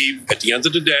I believe at the end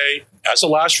of the day, as a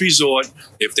last resort,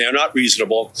 if they're not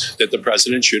reasonable, that the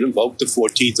president should invoke the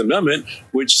 14th Amendment,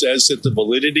 which says that the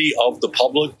validity of the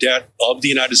public debt of the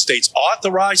United States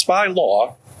authorized by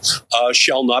law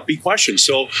shall not be questioned.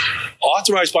 So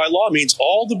authorized by law means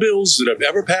all the bills that have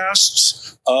ever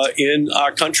passed in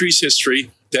our country's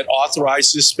history that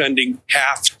authorize this spending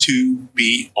have to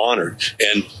be honored.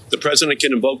 And the president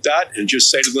can invoke that and just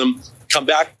say to them, come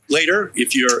back later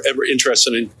if you're ever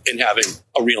interested in having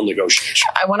a real negotiation.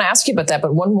 I want to ask you about that,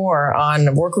 but one more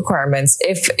on work requirements.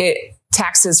 If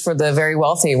taxes for the very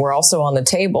wealthy were also on the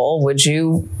table, would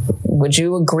you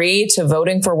agree to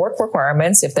voting for work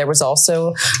requirements if there was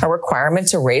also a requirement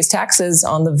to raise taxes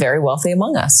on the very wealthy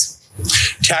among us?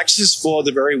 Taxes for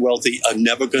the very wealthy are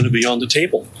never going to be on the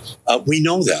table. We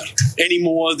know that any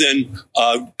more than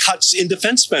cuts in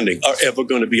defense spending are ever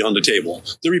going to be on the table.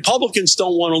 The Republicans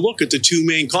don't want to look at the two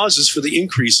main causes for the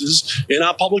increases in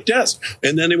our public debt.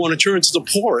 And then they want to turn to the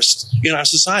poorest in our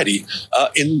society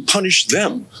and punish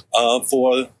them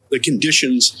for the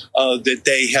conditions that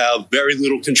they have very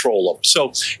little control of. So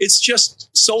it's just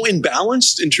so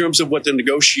imbalanced in terms of what the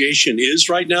negotiation is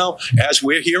right now, as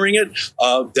we're hearing it,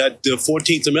 that the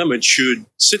 14th Amendment should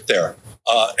sit there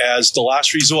as the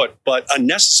last resort, but a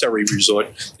necessary resort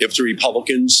if the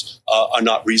Republicans are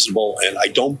not reasonable. And I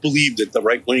don't believe that the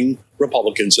right-wing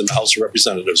Republicans in the House of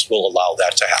Representatives will allow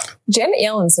that to happen. Janet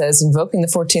Yellen says invoking the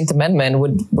 14th Amendment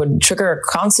would trigger a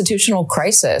constitutional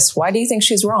crisis. Why do you think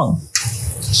she's wrong?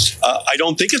 I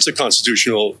don't think it's a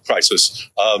constitutional crisis.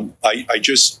 I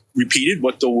just repeated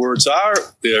what the words are.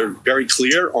 They're very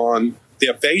clear on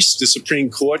their face. The Supreme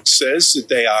Court says that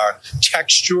they are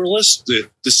textualist.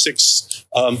 The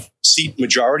six-seat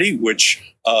majority,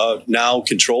 which now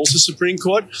controls the Supreme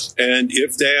Court. And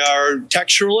if they are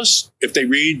textualists, if they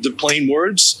read the plain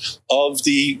words of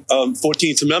the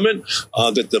 14th Amendment,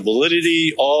 that the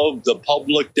validity of the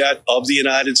public debt of the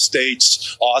United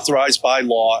States authorized by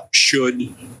law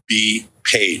should be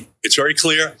paid. It's very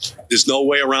clear. There's no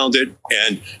way around it.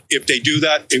 And if they do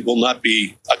that, it will not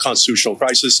be a constitutional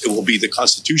crisis. It will be the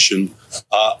Constitution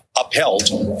upheld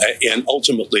and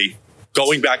ultimately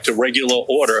going back to regular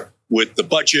order with the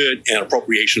budget and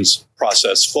appropriations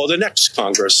process for the next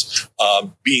Congress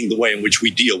being the way in which we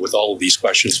deal with all of these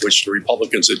questions, which the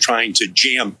Republicans are trying to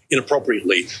jam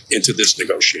inappropriately into this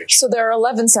negotiation. So there are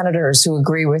 11 senators who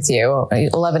agree with you,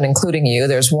 11 including you.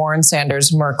 There's Warren,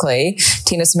 Sanders, Merkley,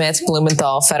 Tina Smith,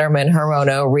 Blumenthal, Fetterman,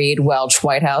 Hirono, Reid, Welch,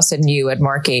 Whitehouse, and you at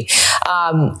Markey.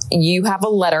 You have a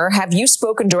letter. Have you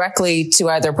spoken directly to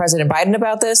either President Biden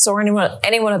about this or anyone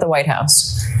at the White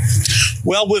House?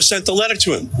 Well, we've sent the letter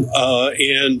to him.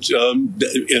 And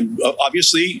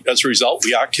obviously, as a result,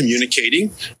 we are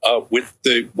communicating with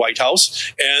the White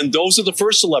House. And those are the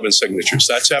first 11 signatures.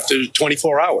 That's after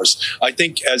 24 hours. I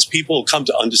think as people come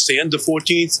to understand the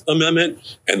 14th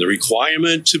Amendment and the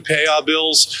requirement to pay our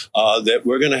bills, that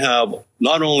we're going to have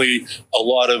not only a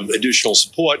lot of additional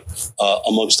support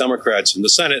amongst Democrats in the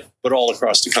Senate, but all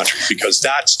across the country, because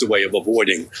that's the way of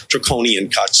avoiding draconian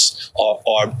cuts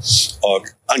or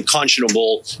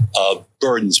unconscionable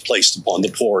burdens placed upon the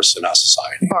poorest in our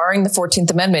society. Barring the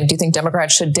 14th Amendment, do you think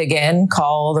Democrats should dig in,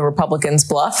 call the Republicans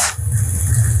bluff?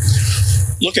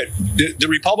 Look at the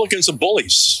Republicans are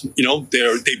bullies. You know,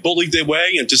 they bullied their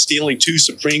way into stealing 2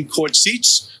 Supreme Court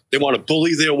seats. They want to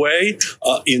bully their way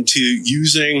into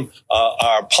using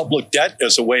our public debt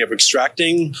as a way of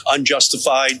extracting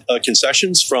unjustified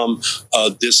concessions from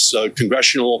this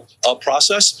congressional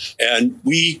process. And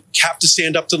we have to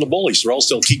stand up to the bullies, or else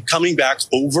they'll keep coming back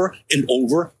over and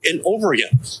over and over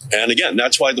again. And again,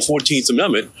 that's why the 14th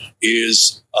Amendment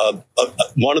is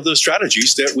one of the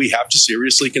strategies that we have to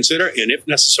seriously consider and, if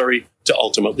necessary, to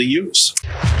ultimately use.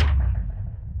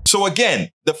 So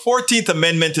again, the 14th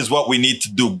Amendment is what we need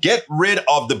to do. Get rid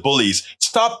of the bullies.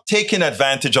 Stop taking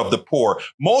advantage of the poor.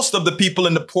 Most of the people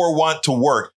in the poor want to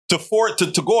work.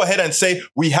 To go ahead and say,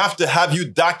 we have to have you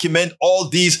document all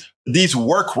these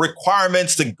work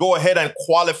requirements to go ahead and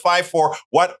qualify for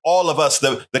what all of us,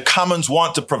 the commons,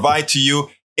 want to provide to you.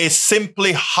 is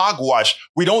simply hogwash.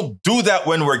 We don't do that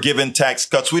when we're given tax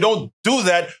cuts. We don't do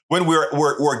that when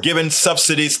we're given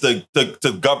subsidies to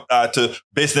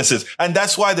businesses. And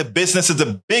that's why the business is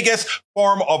the biggest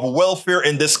form of welfare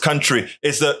in this country.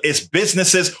 It's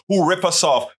businesses who rip us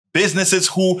off. Businesses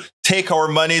who take our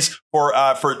monies for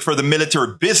the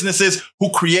military, businesses who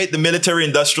create the military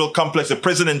industrial complex, the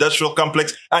prison industrial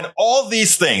complex, and all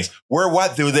these things.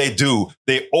 What do? They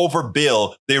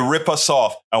overbill, they rip us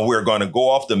off, and we're going to go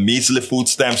off the measly food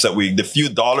stamps the few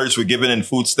dollars we're giving in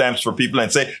food stamps for people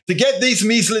and say, to get these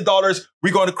measly dollars,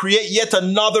 we're going to create yet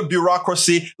another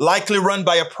bureaucracy, likely run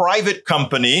by a private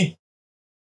company,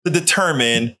 to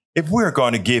determine if we're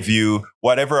going to give you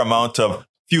whatever amount of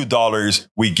few dollars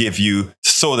we give you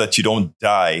so that you don't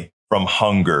die from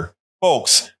hunger.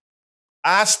 Folks,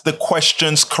 ask the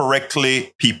questions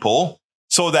correctly, people,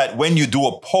 so that when you do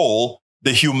a poll,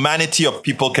 the humanity of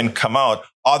people can come out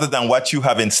other than what you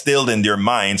have instilled in their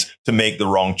minds to make the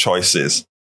wrong choices.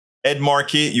 Ed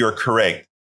Markey, you're correct.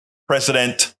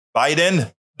 President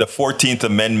Biden, the 14th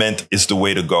Amendment is the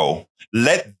way to go.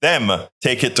 Let them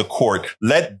take it to court.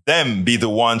 Let them be the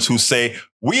ones who say,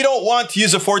 we don't want to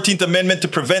use the 14th Amendment to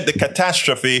prevent the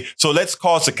catastrophe, so let's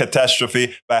cause a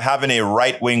catastrophe by having a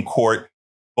right-wing court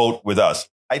vote with us.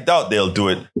 I doubt they'll do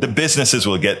it. The businesses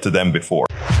will get to them before.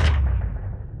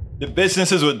 The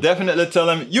businesses will definitely tell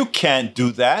them, you can't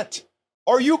do that.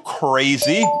 Are you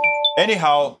crazy?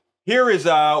 Anyhow, here is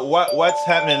what's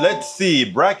happening. Let's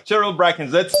see. Gerald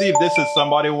Brackens, let's see if this is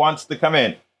somebody who wants to come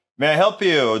in. May I help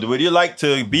you? Would you like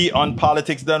to be on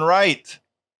Politics Done Right?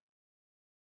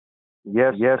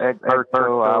 Yes,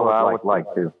 I would like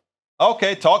to.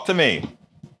 Okay, talk to me.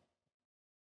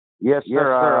 Yes,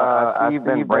 sir. I've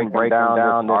been breaking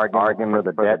down this argument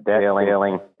for the debt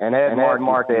ceiling. And Ed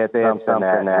Markey said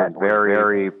something that's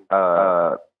very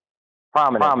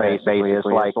prominent, basically. It's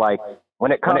like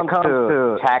when it comes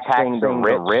to taxing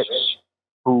the rich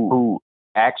who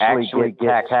actually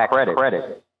get tax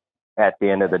credit at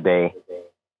the end of the day,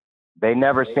 they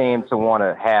never seem to want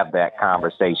to have that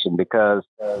conversation because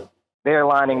they're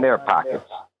lining their pockets.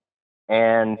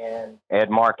 And Ed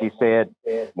Markey said,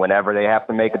 whenever they have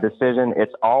to make a decision,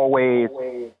 it's always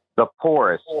the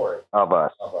poorest of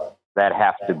us that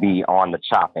have to be on the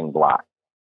chopping block.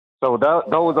 So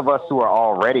those of us who are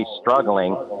already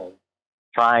struggling,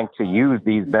 trying to use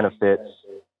these benefits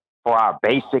for our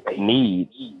basic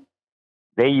needs,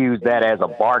 they use that as a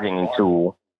bargaining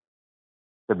tool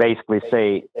to basically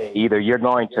say, either you're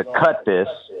going to cut this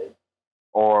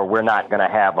or we're not going to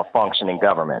have a functioning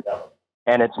government.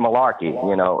 And it's malarkey,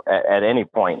 at any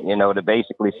point, to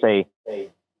basically say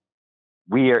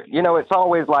it's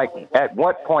always like, at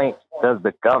what point does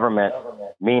the government,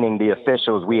 meaning the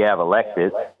officials we have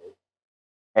elected,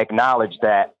 acknowledge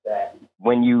that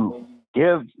when you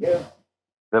give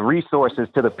the resources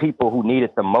to the people who need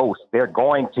it the most, they're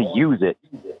going to use it.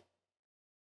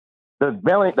 The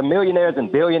millionaires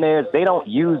and billionaires, they don't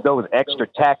use those extra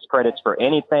tax credits for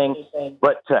anything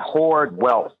but to hoard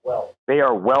wealth. They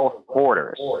are wealth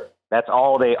hoarders. That's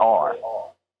all they are.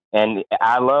 And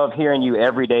I love hearing you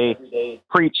every day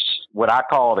preach what I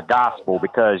call the gospel,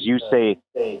 because you say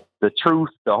the truth,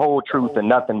 the whole truth, and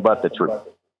nothing but the truth.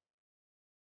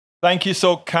 Thank you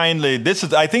so kindly.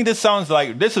 I think this sounds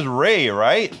like, this is Ray,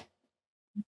 right?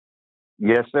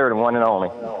 Yes, sir, the one and only.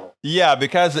 Yeah,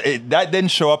 because that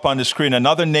didn't show up on the screen.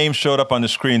 Another name showed up on the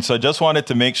screen, so I just wanted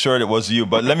to make sure it was you.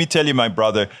 But let me tell you, my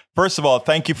brother, first of all,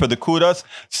 thank you for the kudos.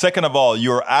 Second of all,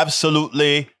 you're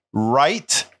absolutely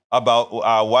right about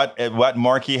what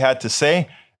Markey had to say.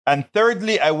 And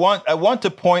thirdly, I want to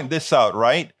point this out,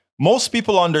 right? Most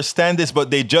people understand this,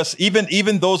 but they just,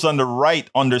 even those on the right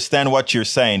understand what you're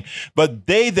saying, but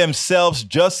they themselves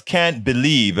just can't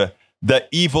believe the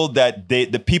evil that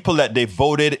the people that they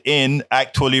voted in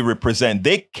actually represent.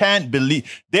 They can't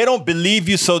believe, they don't believe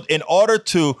you. So in order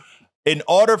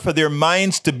for their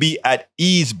minds to be at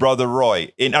ease, Brother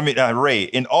Ray,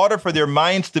 in order for their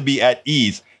minds to be at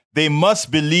ease, they must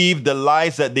believe the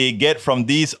lies that they get from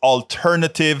these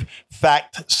alternative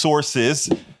fact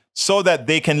sources so that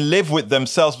they can live with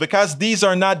themselves, because these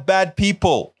are not bad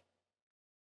people.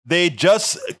 They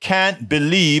just can't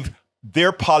believe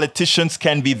their politicians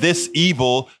can be this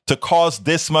evil to cause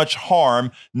this much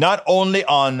harm, not only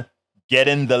on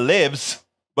getting the libs,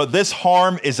 but this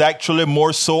harm is actually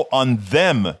more so on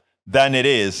them than it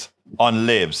is on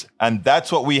libs. And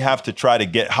that's what we have to try to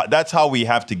get. That's how we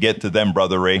have to get to them,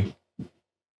 Brother Ray.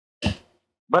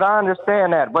 But I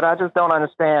understand that, but I just don't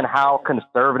understand how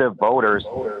conservative voters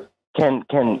can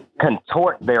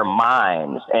contort their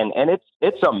minds. And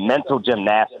it's a mental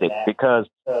gymnastic, because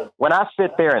when I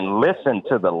sit there and listen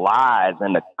to the lies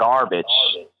and the garbage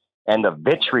and the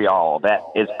vitriol that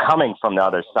is coming from the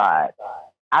other side.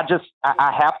 I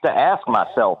have to ask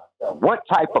myself, what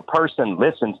type of person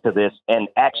listens to this and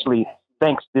actually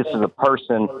thinks this is a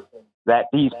person that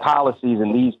these policies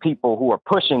and these people who are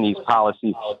pushing these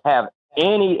policies have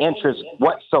any interest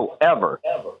whatsoever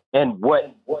in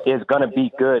what is going to be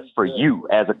good for you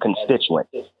as a constituent?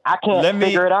 I can't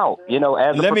figure it out. You know,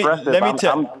 as a progressive,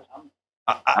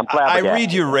 I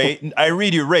read you,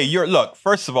 Ray. Look,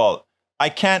 first of all, I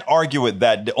can't argue with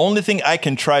that. The only thing I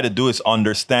can try to do is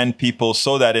understand people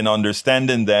so that in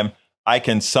understanding them, I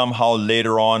can somehow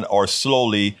later on or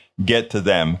slowly get to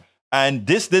them. And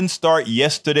this didn't start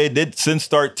yesterday. This didn't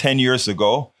start 10 years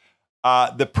ago.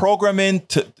 The programming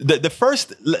the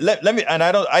first, let me, and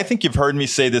I think you've heard me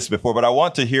say this before, but I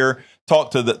want to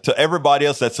talk to everybody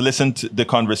else that's listened to the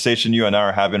conversation you and I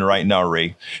are having right now,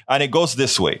 Ray. And it goes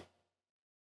this way.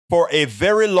 For a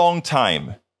very long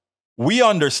time, we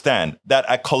understand that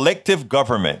a collective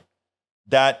government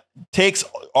that takes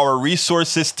our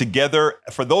resources together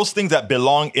for those things that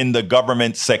belong in the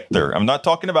government sector. I'm not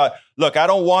talking about, look, I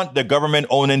don't want the government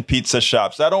owning pizza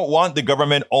shops. I don't want the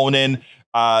government owning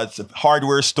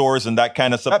hardware stores and that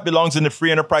kind of stuff. That belongs in the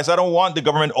free enterprise. I don't want the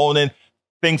government owning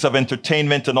things of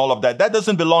entertainment and all of that. That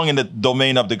doesn't belong in the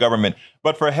domain of the government.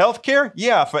 But for healthcare,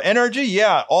 yeah. For energy,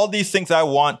 yeah. All these things I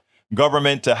want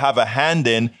government to have a hand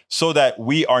in so that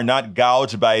we are not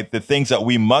gouged by the things that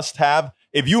we must have.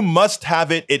 If you must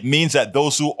have it, it means that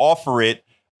those who offer it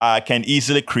can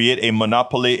easily create a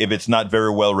monopoly if it's not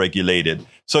very well regulated.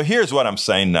 So here's what I'm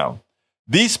saying now.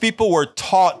 These people were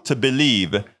taught to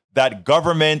believe that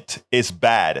government is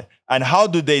bad. And how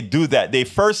do they do that? They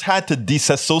first had to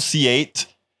disassociate.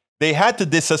 They had to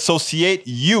disassociate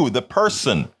you, the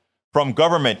person, from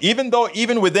government.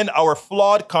 Even within our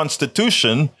flawed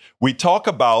constitution, we talk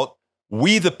about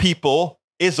we the people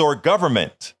is our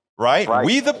government, right?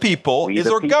 We the people is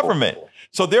our government.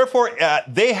 So therefore,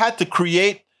 they had to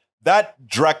create that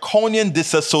draconian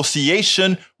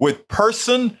disassociation with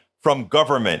person from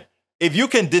government. If you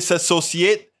can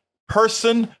disassociate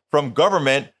person from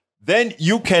government, then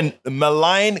you can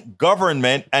malign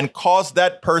government and cause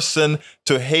that person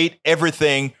to hate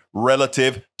everything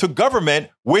relative to government,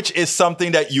 which is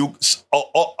something that you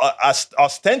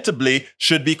ostensibly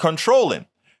should be controlling.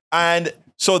 And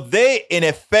so they, in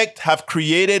effect, have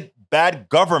created bad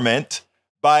government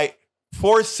by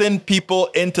forcing people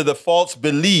into the false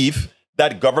belief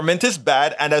that government is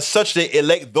bad. And as such, they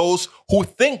elect those who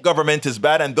think government is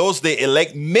bad, and those they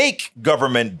elect make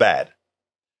government bad.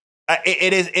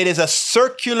 It is a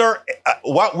circular,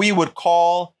 what we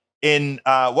call in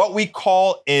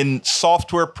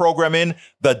software programming,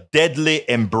 the deadly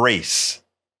embrace.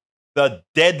 The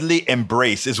deadly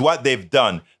embrace is what they've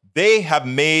done. They have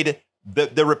made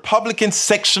the Republican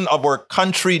section of our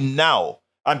country now.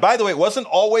 And by the way, it wasn't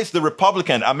always the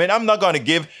Republican. I mean, I'm not going to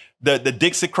give the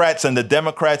Dixiecrats and the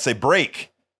Democrats a break.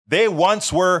 They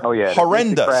once were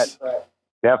horrendous.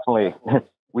 Definitely.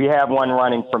 We have one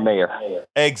running for mayor.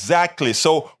 Exactly.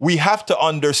 So we have to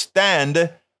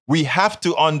understand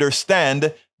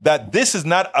that this is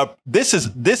not this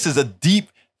is a deep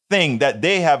thing that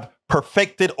they have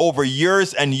perfected over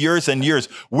years and years and years.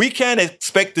 We can't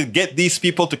expect to get these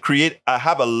people to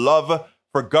have a love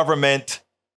for government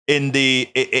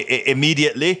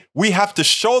immediately. We have to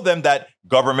show them that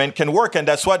government can work. And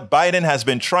that's what Biden has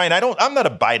been trying. I'm not a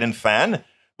Biden fan,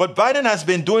 but Biden has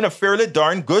been doing a fairly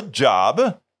darn good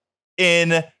job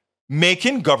in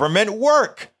making government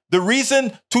work. The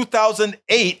reason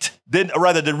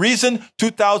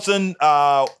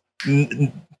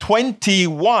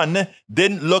 2021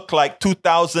 didn't look like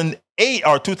 2008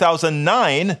 or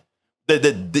 2009,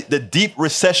 the deep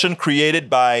recession created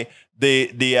by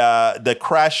the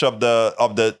crash of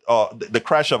the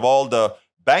crash of all the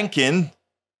banking.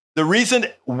 The reason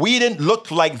we didn't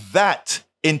look like that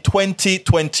in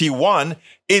 2021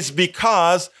 is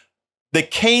because the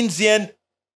Keynesian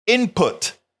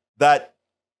input that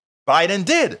Biden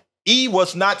did. He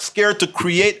was not scared to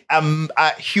create a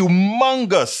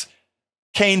humongous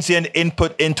Keynesian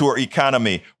input into our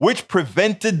economy, which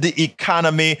prevented the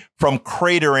economy from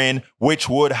cratering, which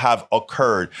would have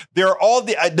occurred. There are all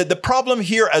the problem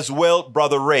here as well,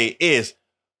 Brother Ray, is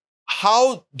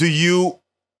how do you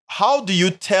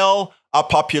tell a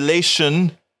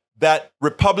population that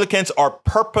Republicans are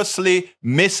purposely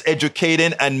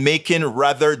miseducating and making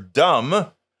rather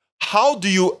dumb? How do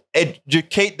you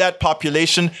educate that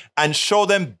population and show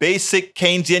them basic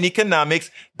Keynesian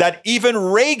economics that even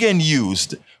Reagan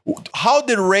used? How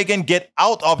did Reagan get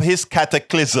out of his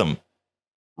cataclysm?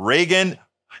 Reagan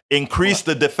increased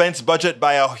the defense budget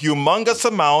by a humongous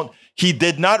amount. He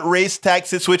did not raise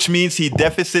taxes, which means he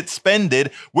deficit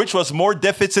spended, which was more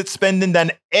deficit spending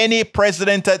than any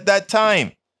president at that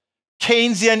time.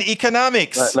 Keynesian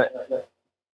economics.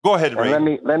 Go ahead,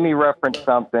 Ray. Let me reference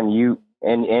something you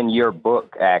in your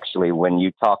book, actually, when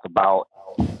you talk about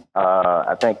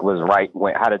I think it was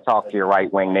how to talk to your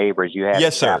right-wing neighbors. You had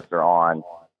a chapter on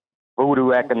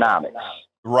voodoo economics.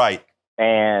 Right.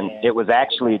 And it was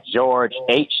actually George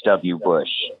H.W. Bush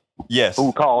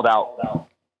who called out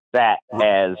that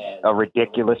as a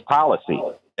ridiculous policy.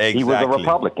 Exactly. He was a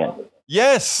Republican.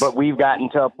 Yes. But we've gotten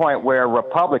to a point where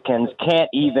Republicans can't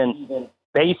even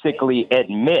basically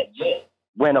admit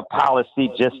when a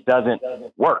policy just doesn't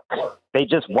work. They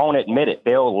just won't admit it.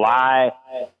 They'll lie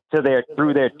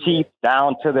through their teeth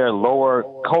down to their lower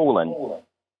colon.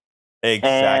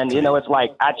 Exactly. And, it's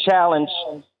like I challenge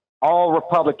all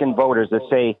Republican voters to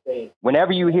say,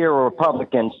 whenever you hear a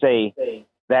Republican say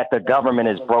that the government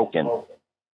is broken,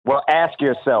 well, ask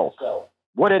yourself,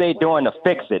 what are they doing to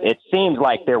fix it? It seems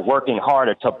like they're working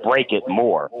harder to break it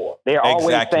more. They're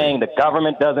always saying the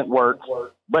government doesn't work,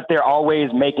 but they're always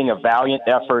making a valiant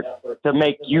effort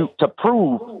to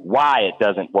prove why it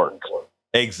doesn't work.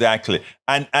 Exactly.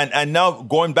 And now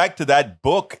going back to that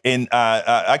book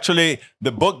actually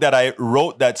the book that I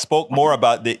wrote that spoke more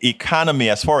about the economy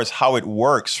as far as how it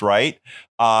works, right?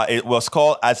 It was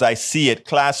called As I See It,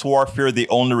 Class Warfare, the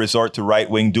Only Resort to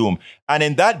Right-Wing Doom. And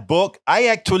in that book, I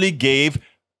actually gave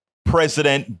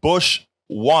President Bush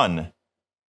the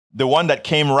one that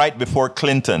came right before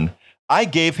Clinton, I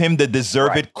gave him the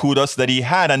deserved kudos that he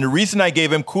had. And the reason I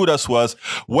gave him kudos was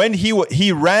when he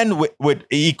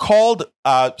called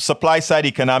supply side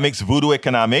economics voodoo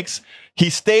economics. He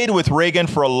stayed with Reagan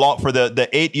for the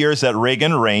 8 years that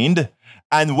Reagan reigned.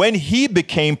 And when he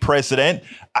became president,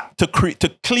 to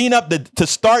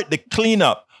start the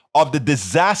cleanup of the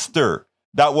disaster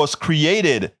that was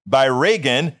created by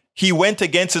Reagan, he went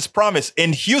against his promise.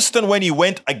 In Houston, when he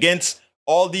went against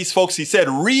all these folks, he said,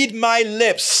 "Read my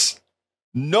lips.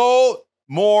 No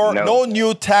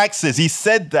new taxes." He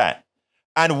said that.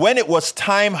 And when it was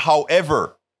time,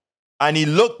 however, and he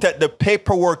looked at the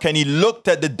paperwork and he looked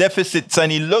at the deficits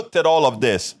and he looked at all of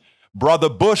this, Brother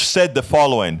Bush said the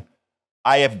following: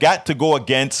 I have got to go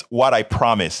against what I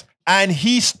promised. And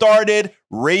he started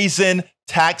raising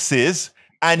taxes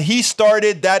and he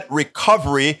started that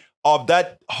recovery of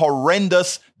that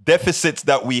horrendous deficits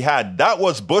that we had. That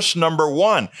was Bush number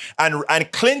one.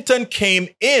 And Clinton came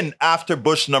in after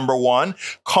Bush number one,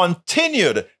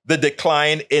 continued the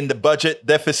decline in the budget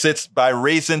deficits by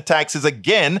raising taxes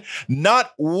again.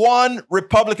 Not one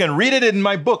Republican, read it in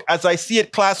my book, As I See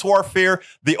It, Class Warfare,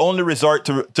 the Only Resort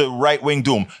to Right-Wing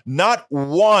Doom. Not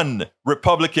one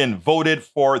Republican voted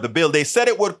for the bill. They said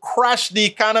it would crash the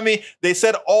economy. They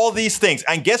said all these things.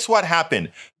 And guess what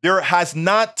happened? There has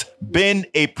not been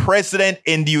a president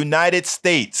in the United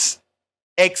States,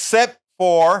 except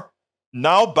for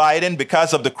now Biden,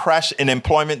 because of the crash in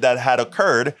employment that had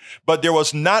occurred. But there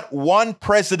was not one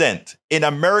president in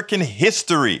American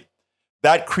history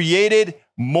that created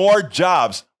more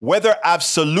jobs, whether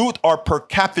absolute or per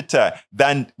capita,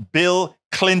 than Bill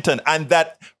Clinton. And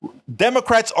that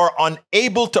Democrats are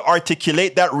unable to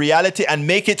articulate that reality and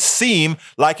make it seem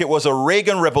like it was a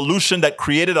Reagan revolution that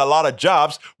created a lot of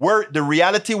jobs, where the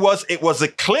reality was it was a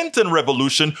Clinton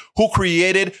revolution who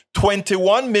created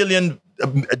 21 million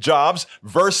jobs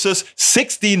versus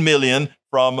 16 million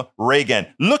from Reagan.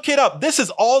 Look it up. This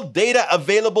is all data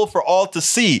available for all to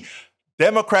see.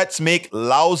 Democrats make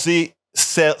lousy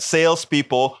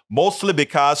salespeople, mostly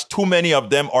because too many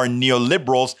of them are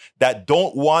neoliberals that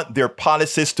don't want their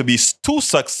policies to be too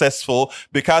successful,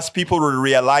 because people will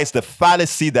realize the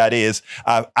fallacy that is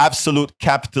an absolute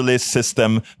capitalist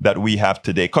system that we have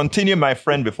today. Continue, my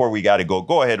friend, before we got to go.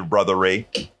 Go ahead, Brother Ray.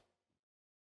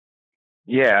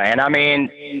 Yeah, and I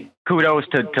mean, kudos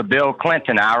to Bill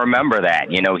Clinton. I remember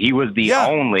that. You know, he was the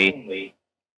only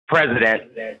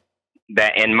president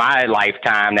that in my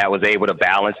lifetime that was able to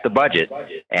balance the budget.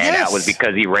 And that was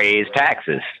because he raised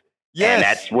taxes. And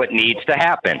that's what needs to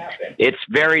happen. It's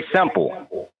very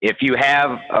simple. If you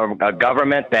have a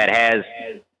government that has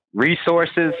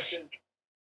resources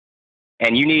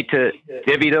and you need to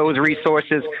divvy those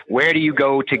resources, where do you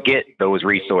go to get those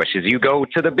resources? You go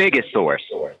to the biggest source.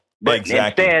 But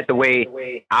instead, the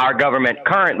way our government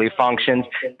currently functions,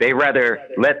 they'd rather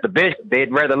let the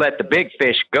big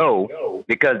fish go,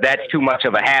 because that's too much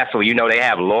of a hassle. You know, they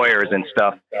have lawyers and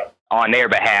stuff on their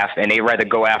behalf, and they'd rather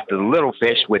go after the little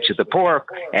fish, which is the poor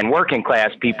and working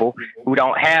class people who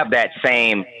don't have that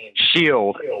same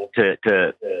shield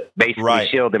to basically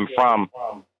shield them from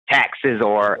taxes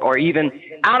or even,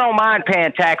 I don't mind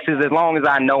paying taxes as long as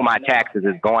I know my taxes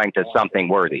is going to something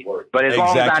worthy. But as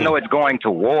long as I know it's going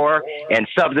to war and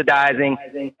subsidizing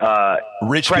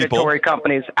rich predatory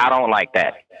companies, I don't like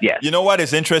that. Yes. You know what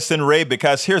is interesting, Ray?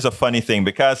 Because here's a funny thing.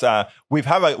 Because we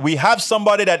have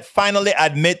somebody that finally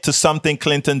admit to something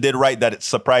Clinton did right that it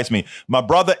surprised me. My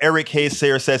brother Eric Hayes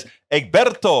here says,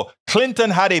 Egberto, Clinton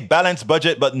had a balanced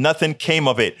budget, but nothing came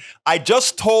of it. I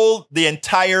just told the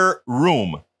entire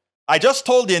room that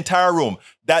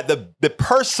the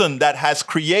person that has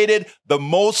created the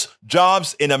most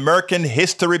jobs in American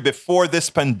history before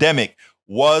this pandemic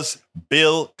was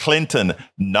Bill Clinton,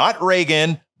 not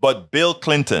Reagan, but Bill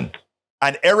Clinton.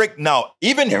 And Eric, now,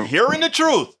 even hearing the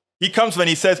truth, he comes when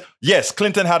he says, yes,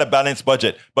 Clinton had a balanced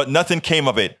budget, but nothing came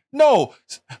of it. No,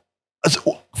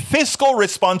 fiscal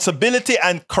responsibility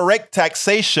and correct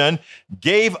taxation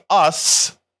gave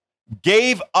us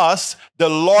the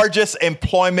largest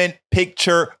employment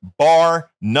picture, bar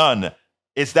none.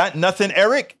 Is that nothing,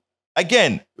 Eric?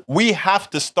 Again, we have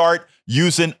to start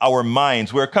using our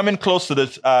minds. We're coming close to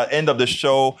the end of the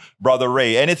show, Brother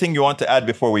Ray. Anything you want to add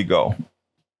before we go?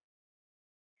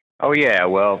 Oh, yeah.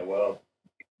 Well,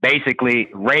 basically,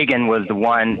 Reagan was the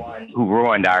one who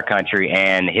ruined our country,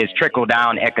 and his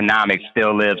trickle-down economics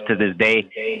still lives to this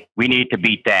day. We need to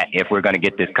beat that if we're going to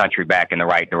get this country back in the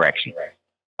right direction.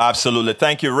 Absolutely.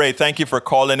 Thank you, Ray. Thank you for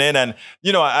calling in. And,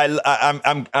 you know,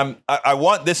 I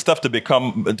want this stuff to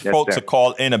become folks to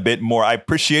call in a bit more. I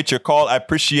appreciate your call. I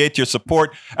appreciate your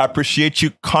support. I appreciate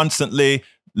you constantly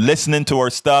listening to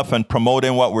our stuff and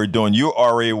promoting what we're doing. You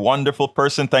are a wonderful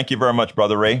person. Thank you very much,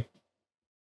 Brother Ray.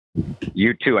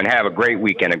 You too. And have a great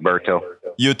weekend, Egberto.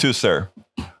 You too, sir.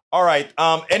 All right.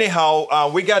 Anyhow,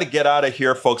 we got to get out of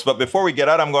here, folks. But before we get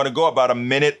out, I'm going to go about a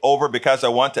minute over because I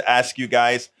want to ask you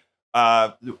guys.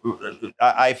 I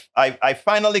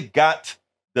finally got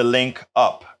the link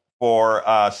up for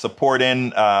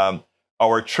supporting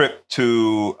our trip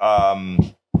to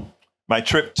my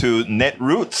trip to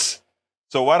Netroots.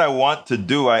 So what I want to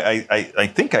do, I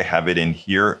think I have it in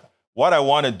here. What I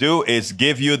want to do is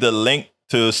give you the link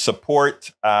to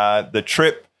support the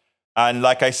trip. And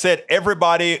like I said,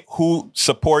 everybody who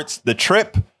supports the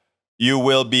trip, you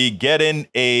will be getting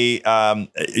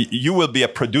you will be a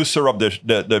producer of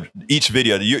the each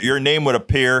video. Your name would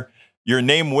appear. Your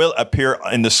name will appear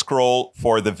in the scroll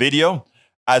for the video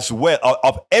as well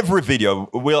of every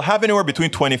video. We'll have anywhere between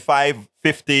 25,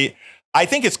 50. I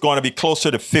think it's going to be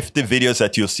closer to 50 videos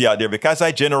that you'll see out there because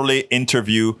I generally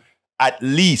interview at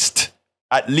least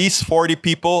 40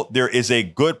 people. There is a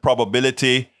good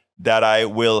probability that I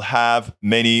will have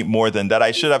many more than that.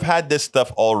 I should have had this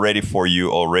stuff all ready for you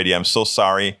already. I'm so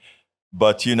sorry,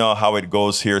 but you know how it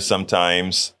goes here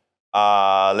sometimes.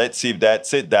 Let's see if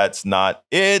that's it. That's not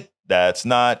it. That's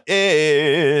not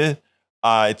it.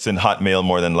 It's in Hotmail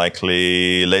more than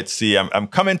likely. Let's see. I'm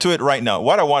coming to it right now.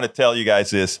 What I want to tell you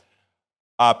guys is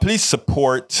please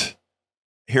support.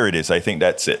 Here it is. I think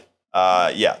that's it.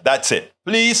 Yeah, that's it.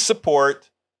 Please support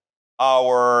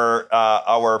our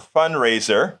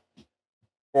fundraiser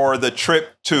for the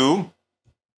trip to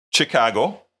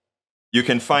Chicago. You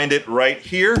can find it right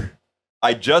here.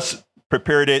 I just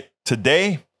prepared it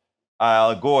today.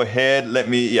 I'll go ahead.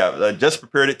 I just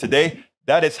prepared it today.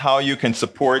 That is how you can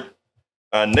support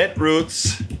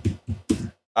Netroots.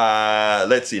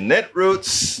 Let's see,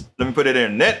 Netroots. Let me put it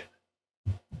in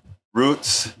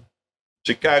Netroots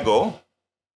Chicago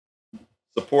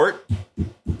support.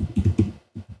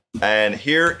 And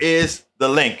here is the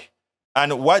link.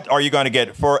 And what are you going to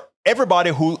get? For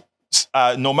everybody who,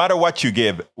 no matter what you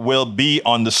give, will be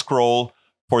on the scroll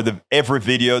for every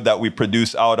video that we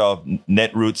produce out of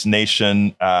Netroots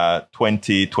Nation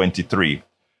 2023.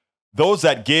 Those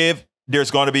that give,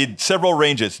 there's going to be several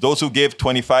ranges. Those who give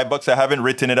 $25, I haven't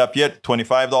written it up yet.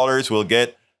 $25 will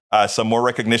get some more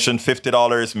recognition.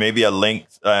 $50, maybe a link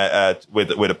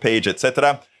with a page,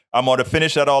 etc. I'm going to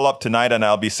finish that all up tonight, and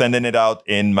I'll be sending it out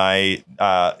in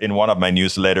one of my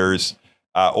newsletters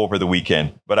over the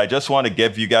weekend. But I just want to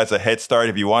give you guys a head start.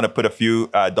 If you want to put a few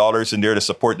dollars in there to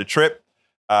support the trip,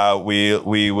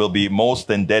 we will be most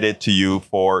indebted to you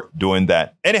for doing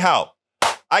that. Anyhow,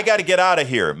 I got to get out of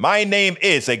here. My name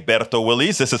is Egberto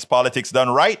Willies. This is Politics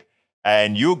Done Right.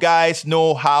 And you guys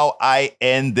know how I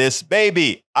end this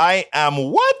baby. I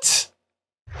am what?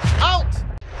 Out.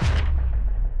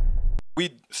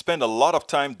 spend a lot of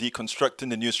time deconstructing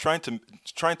the news, trying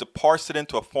to parse it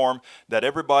into a form that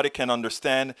everybody can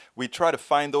understand. We try to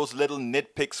find those little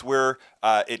nitpicks where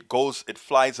it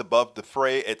flies above the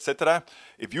fray, etc.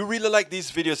 If you really like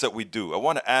these videos that we do, I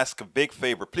want to ask a big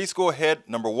favor. Please go ahead,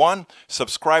 number 1,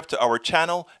 subscribe to our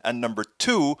channel, and number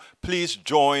 2, please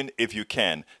join if you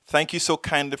can. Thank you so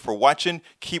kindly for watching.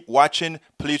 Keep watching.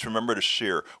 Please remember to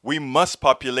share. We must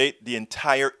populate the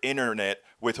entire internet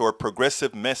with our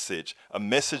progressive message, a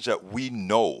message that we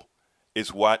know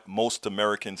is what most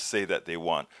Americans say that they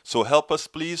want. So help us,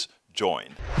 please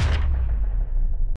join.